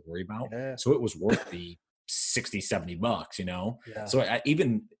things to worry about. Yeah. So it was worth the 60, $70, Yeah. So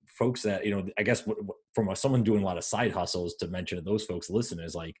even folks that, I guess from someone doing a lot of side hustles, to mention to those folks listening,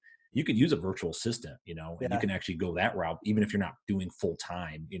 is like, you could use a virtual assistant, and you can actually go that route, even if you're not doing full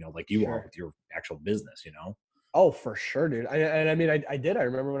time, like you are with your actual business, Oh, for sure, dude. I mean, I did. I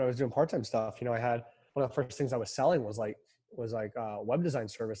remember when I was doing part-time stuff, I had one of the first things I was selling was like web design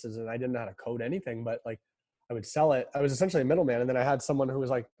services, and I didn't know how to code anything, but like I would sell it. I was essentially a middleman. And then I had someone who was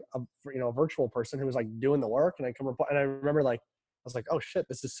like a virtual person who was like doing the work, and I come report. And I remember like, I was like, oh shit,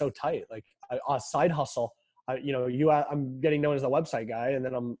 this is so tight. Like a side hustle. I'm getting known as the website guy, and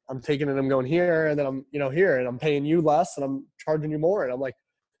then I'm taking it, I'm going here, and then I'm, here, and I'm paying you less and I'm charging you more. And I'm like,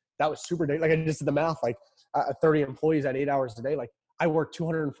 that was super, like I just did the math, like 30 employees at 8 hours a day. Like I work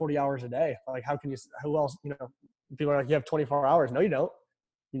 240 hours a day. Like who else, people are like, you have 24 hours. No, you don't.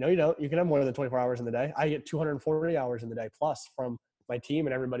 You don't. You can have more than 24 hours in the day. I get 240 hours in the day plus from my team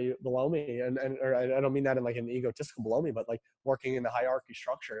and everybody below me. Or I don't mean that in like an egotistical below me, but like working in the hierarchy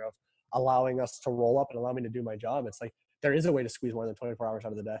structure of allowing us to roll up and allow me to do my job. It's like, there is a way to squeeze more than 24 hours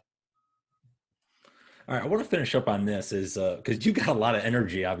out of the day. All right, I want to finish up on this is because you got a lot of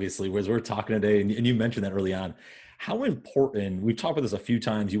energy, obviously, as we're talking today, and you mentioned that early on. How important, we've talked about this a few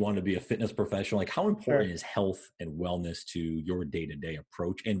times, you want to be a fitness professional. Like, how important Sure. is health and wellness to your day-to-day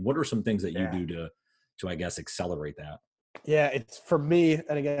approach? And what are some things that you Yeah. do to I guess, accelerate that? Yeah, it's for me,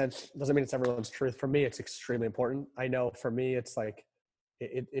 and again, doesn't mean it's everyone's truth. For me, it's extremely important. I know for me, it's like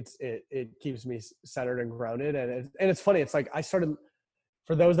it keeps me centered and grounded, and it's funny. It's like I started,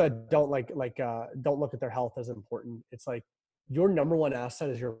 for those that don't don't look at their health as important. It's like your number one asset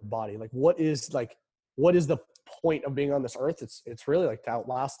is your body. What is the point of being on this earth? It's really like to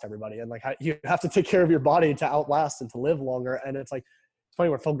outlast everybody, and like you have to take care of your body to outlast and to live longer. And it's like it's funny,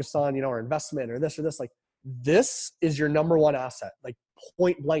 we're focused on our investment or this or this. Like this is your number one asset. Like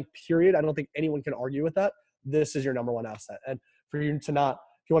point blank period. I don't think anyone can argue with that. This is your number one asset. And for you to not,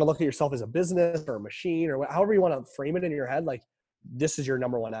 if you want to look at yourself as a business or a machine or however you want to frame it in your head, like this is your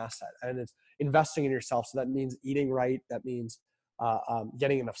number one asset. And it's investing in yourself. So that means eating right. That means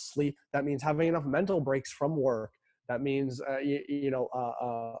getting enough sleep. That means having enough mental breaks from work. That means being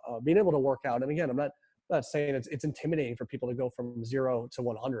able to work out. And again, I'm not saying it's intimidating for people to go from 0 to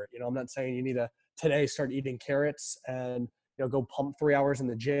 100. I'm not saying you need to today start eating carrots and go pump 3 hours in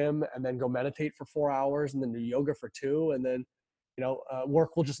the gym and then go meditate for 4 hours and then do yoga for 2 and then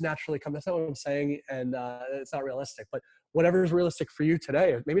work will just naturally come. That's not what I'm saying, and it's not realistic. But whatever is realistic for you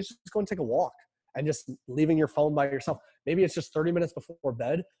today, maybe it's just go and take a walk and just leaving your phone by yourself. Maybe it's just 30 minutes before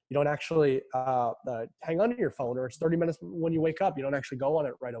bed. You don't actually hang on to your phone, or it's 30 minutes when you wake up. You don't actually go on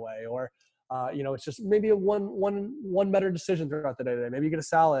it right away, or it's just maybe a one better decision throughout the day today. Maybe you get a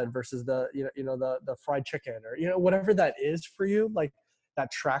salad versus the fried chicken, or whatever that is for you. Like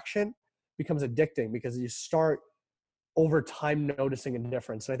that traction becomes addicting because you start over time noticing a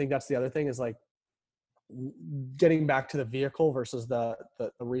difference. And I think that's the other thing is like getting back to the vehicle versus the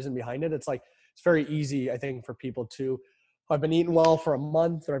reason behind it. It's like it's very easy, I think, for people to, I've been eating well for a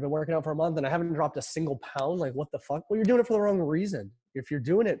month or I've been working out for a month and I haven't dropped a single pound. Like what the fuck? Well, you're doing it for the wrong reason. If you're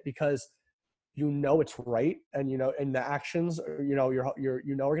doing it because it's right, and and the actions are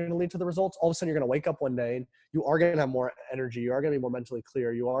going to lead to the results, all of a sudden you're going to wake up one day and you are going to have more energy, you are going to be more mentally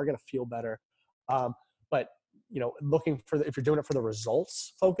clear, you are going to feel better. But looking for if you're doing it for the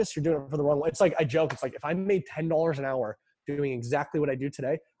results focus, you're doing it for the wrong way. It's like I joke, it's like if I made $10 an hour doing exactly what I do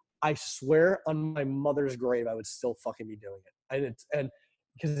today, I swear on my mother's grave I would still fucking be doing it. And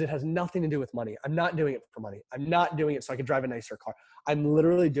because it has nothing to do with money. I'm not doing it for money. I'm not doing it so I can drive a nicer car. I'm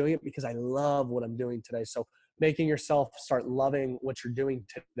literally doing it because I love what I'm doing today. So making yourself start loving what you're doing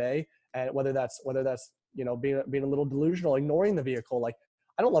today, and whether that's being a little delusional, ignoring the vehicle. Like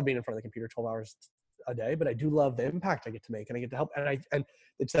I don't love being in front of the computer 12 hours a day, but I do love the impact I get to make, and I get to help. And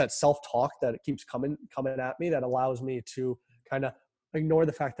it's that self-talk that it keeps coming at me that allows me to kind of ignore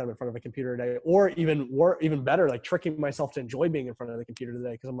the fact that I'm in front of a computer today, or even better, like tricking myself to enjoy being in front of the computer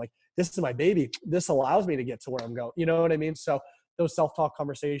today. Cause I'm like, this is my baby. This allows me to get to where I'm going. You know what I mean? So those self-talk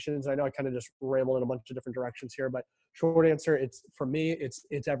conversations, I know I kind of just rambled in a bunch of different directions here, but short answer, it's for me,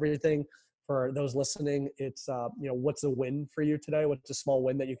 it's everything. For those listening, it's what's a win for you today? What's a small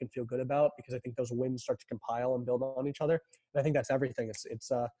win that you can feel good about? Because I think those wins start to compile and build on each other. And I think that's everything.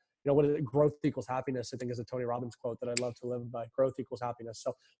 It's what is it? Growth equals happiness, I think, is a Tony Robbins quote that I'd love to live by. Growth equals happiness. So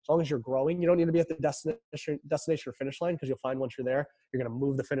as long as you're growing, you don't need to be at the destination or finish line, because you'll find once you're there, you're going to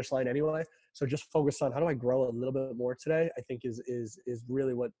move the finish line anyway. So just focus on how do I grow a little bit more today, I think is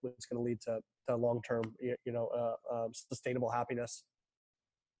really what's going to lead to long-term, sustainable happiness.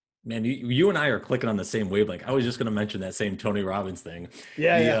 Man, you and I are clicking on the same wavelength. I was just going to mention that same Tony Robbins thing.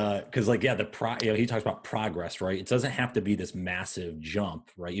 Yeah. Because he talks about progress, right? It doesn't have to be this massive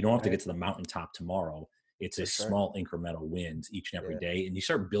jump, right? You don't have to get to the mountaintop tomorrow. It's a small incremental wins each and every day, and you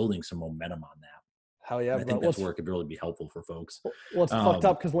start building some momentum on that. Hell yeah, and I think that's where it could really be helpful for folks. Well, it's fucked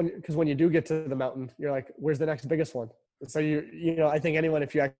up because when you do get to the mountain, you're like, where's the next biggest one? So I think anyone,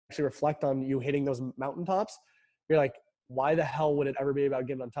 if you actually reflect on you hitting those mountaintops, you're like, why the hell would it ever be about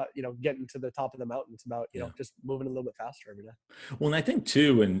getting on top, getting to the top of the mountain? It's about, just moving a little bit faster every day. Well, and I think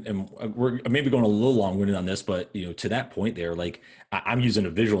too, and we're maybe going a little long-winded on this, but to that point there, like I'm using a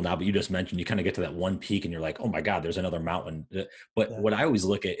visual now, but you just mentioned you kind of get to that one peak and you're like, oh my God, there's another mountain. But what I always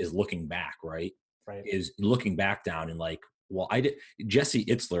look at is looking back, right? Is looking back down and like, well, Jesse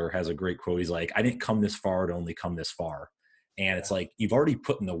Itzler has a great quote. He's like, I didn't come this far to only come this far. And it's like, you've already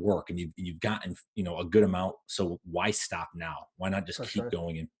put in the work and you've gotten, a good amount. So why stop now? Why not just keep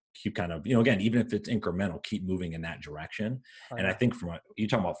going and keep kind of, again, even if it's incremental, keep moving in that direction. And I think you're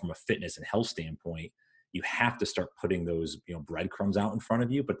talking about from a fitness and health standpoint, you have to start putting those, breadcrumbs out in front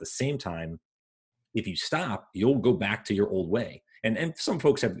of you. But at the same time, if you stop, you'll go back to your old way. And some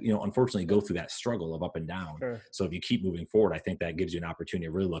folks have, unfortunately go through that struggle of up and down. Sure. So if you keep moving forward, I think that gives you an opportunity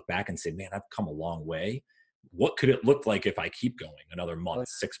to really look back and say, man, I've come a long way. What could it look like if I keep going another month,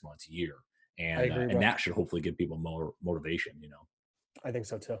 6 months, year? I agree, And that should hopefully give people more motivation, I think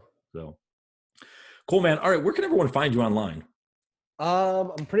so too. So cool, man. All right. Where can everyone find you online?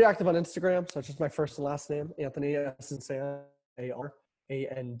 I'm pretty active on Instagram. So it's just my first and last name, Anthony S and Sam,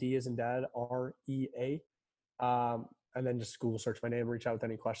 ARAND as in dad, REA. And then just Google search my name, reach out with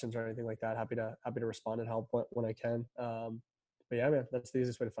any questions or anything like that. Happy to respond and help when I can. But yeah, man, that's the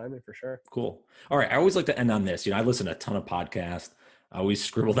easiest way to find me for sure. Cool. All right. I always like to end on this. I listen to a ton of podcasts. I always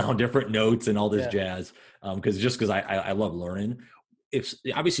scribble down different notes and all this jazz. Because I love learning. If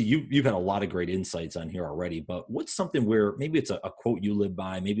obviously you've had a lot of great insights on here already, but what's something where maybe it's a quote you live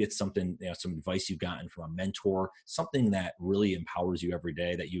by, maybe it's something, some advice you've gotten from a mentor, something that really empowers you every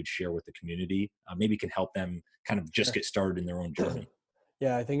day that you would share with the community, maybe can help them kind of just get started in their own journey.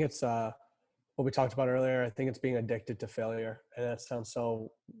 Yeah, I think it's what we talked about earlier. I think it's being addicted to failure, and that sounds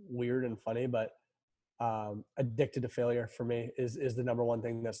so weird and funny, but addicted to failure for me is the number one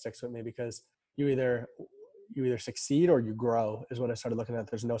thing that sticks with me, because you either succeed or you grow is what I started looking at.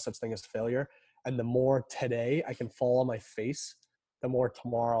 There's no such thing as failure. And the more today I can fall on my face, the more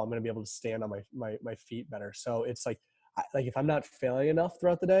tomorrow I'm going to be able to stand on my feet better. So it's like if I'm not failing enough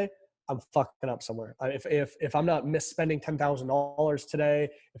throughout the day, I'm fucking up somewhere. If I'm not misspending $10,000 today,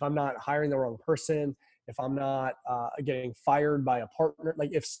 if I'm not hiring the wrong person, if I'm not getting fired by a partner, like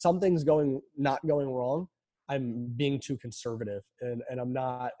if something's not going wrong, I'm being too conservative and I'm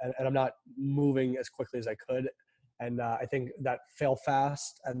not moving as quickly as I could. And I think that fail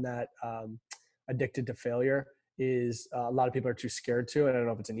fast and that addicted to failure is a lot of people are too scared to. And I don't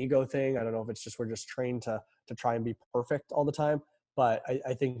know if it's an ego thing. I don't know if it's just we're just trained to try and be perfect all the time. But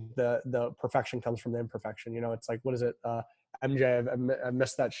I think the perfection comes from the imperfection. It's like, what is it? MJ, I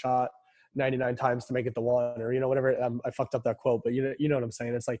missed that shot 99 times to make it the one, or whatever. I fucked up that quote, but you know what I'm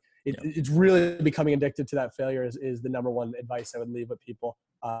saying. It's like it's really becoming addicted to that failure is the number one advice I would leave with people,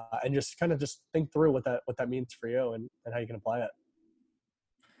 and just kind of just think through what that means for you and how you can apply it.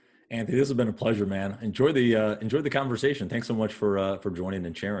 Anthony, this has been a pleasure, man. Enjoy the conversation. Thanks so much for joining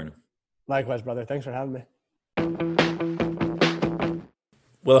and sharing. Likewise, brother. Thanks for having me.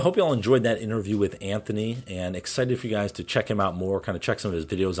 Well, I hope you all enjoyed that interview with Anthony, and excited for you guys to check him out more, kind of check some of his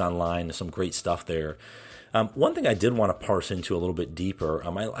videos online. There's some great stuff there. One thing I did want to parse into a little bit deeper,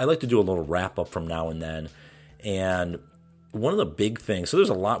 I like to do a little wrap up from now and then. And one of the big things, so there's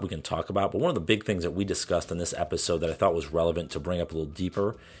a lot we can talk about, but one of the big things that we discussed in this episode that I thought was relevant to bring up a little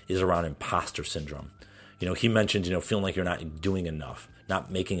deeper is around imposter syndrome. He mentioned, feeling like you're not doing enough,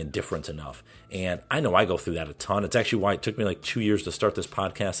 not making a difference enough. And I know I go through that a ton. It's actually why it took me like 2 years to start this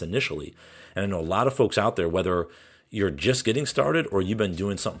podcast initially. And I know a lot of folks out there, whether you're just getting started or you've been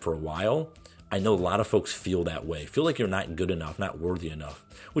doing something for a while, I know a lot of folks feel that way, feel like you're not good enough, not worthy enough,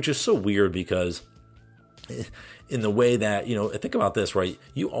 which is so weird because in the way that, think about this, right?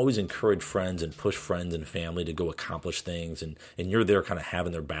 You always encourage friends and push friends and family to go accomplish things, and you're there kind of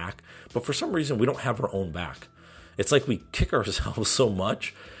having their back. But for some reason, we don't have our own back. It's like we kick ourselves so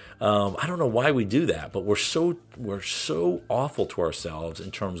much. I don't know why we do that, but we're so awful to ourselves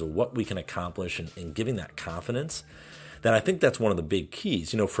in terms of what we can accomplish and giving that confidence that I think that's one of the big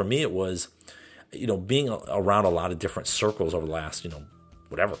keys. For me, it was, being around a lot of different circles over the last,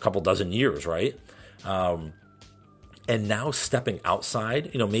 couple dozen years, right? And now stepping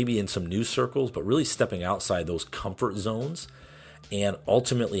outside, maybe in some new circles, but really stepping outside those comfort zones and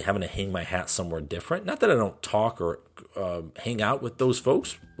ultimately having to hang my hat somewhere different. Not that I don't talk or hang out with those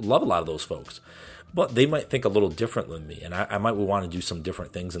folks, love a lot of those folks, but they might think a little different than me. And I might want to do some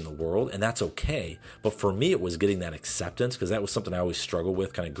different things in the world, and that's okay. But for me, it was getting that acceptance, because that was something I always struggled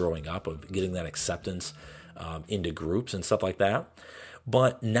with kind of growing up, of getting that acceptance into groups and stuff like that.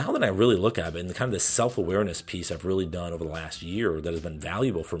 But now that I really look at it, and the kind of this self-awareness piece I've really done over the last year that has been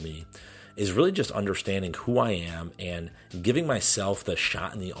valuable for me, is really just understanding who I am and giving myself the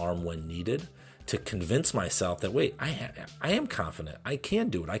shot in the arm when needed to convince myself that, wait, I am confident. I can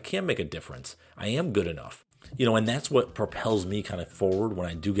do it. I can make a difference. I am good enough. And that's what propels me kind of forward when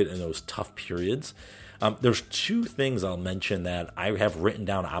I do get in those tough periods. There's two things I'll mention that I have written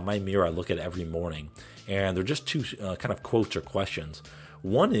down on my mirror. I look at every morning, and they're just two kind of quotes or questions.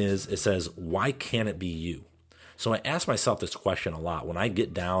 One is, it says, why can't it be you? So I ask myself this question a lot when I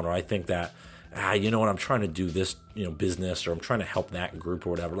get down, or I think that, what, I'm trying to do this, business, or I'm trying to help that group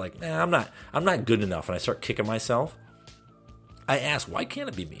or whatever. Like, I'm not good enough. And I start kicking myself. I ask, why can't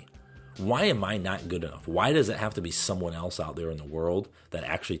it be me? Why am I not good enough? Why does it have to be someone else out there in the world that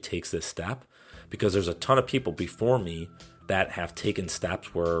actually takes this step? Because there's a ton of people before me that have taken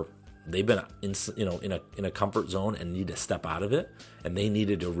steps where they've been in a comfort zone and need to step out of it, and they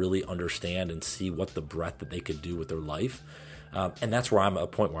needed to really understand and see what the breadth that they could do with their life. And that's where I'm at a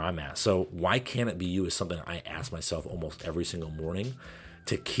point where I'm at. So why can't it be you is something I ask myself almost every single morning,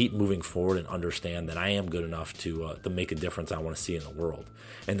 to keep moving forward and understand that I am good enough to make a difference I want to see in the world.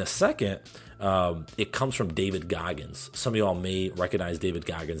 And the second, it comes from David Goggins. Some of y'all may recognize David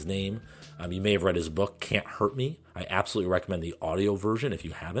Goggins' name. You may have read his book, Can't Hurt Me. I absolutely recommend the audio version if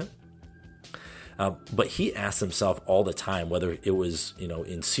you haven't. But he asks himself all the time, whether it was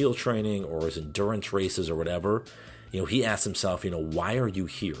in SEAL training or his endurance races or whatever, he asks himself, why are you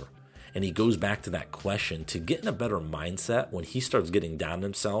here? And he goes back to that question to get in a better mindset when he starts getting down on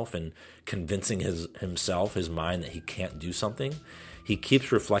himself and convincing his mind that he can't do something. He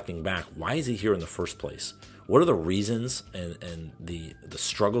keeps reflecting back, why is he here in the first place? What are the reasons and the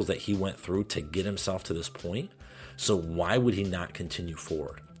struggles that he went through to get himself to this point? So why would he not continue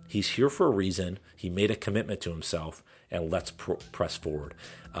forward? He's here for a reason. He made a commitment to himself, and let's press forward.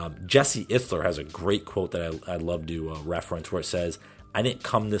 Jesse Itzler has a great quote that I love to reference, where it says, I didn't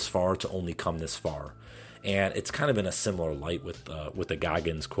come this far to only come this far. And it's kind of in a similar light with the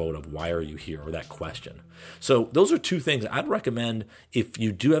Goggins quote of why are you here, or that question. So those are two things I'd recommend. If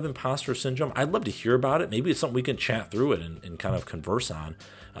you do have imposter syndrome, I'd love to hear about it. Maybe it's something we can chat through it and kind of converse on.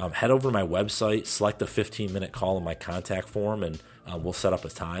 Head over to my website, select a 15-minute call in my contact form, and we'll set up a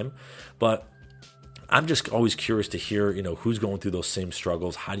time. But I'm just always curious to hear, who's going through those same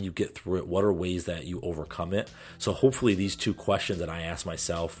struggles. How do you get through it? What are ways that you overcome it? So hopefully these two questions that I ask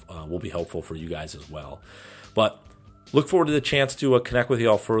myself will be helpful for you guys as well. But look forward to the chance to connect with you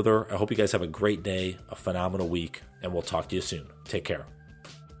all further. I hope you guys have a great day, a phenomenal week, and we'll talk to you soon. Take care.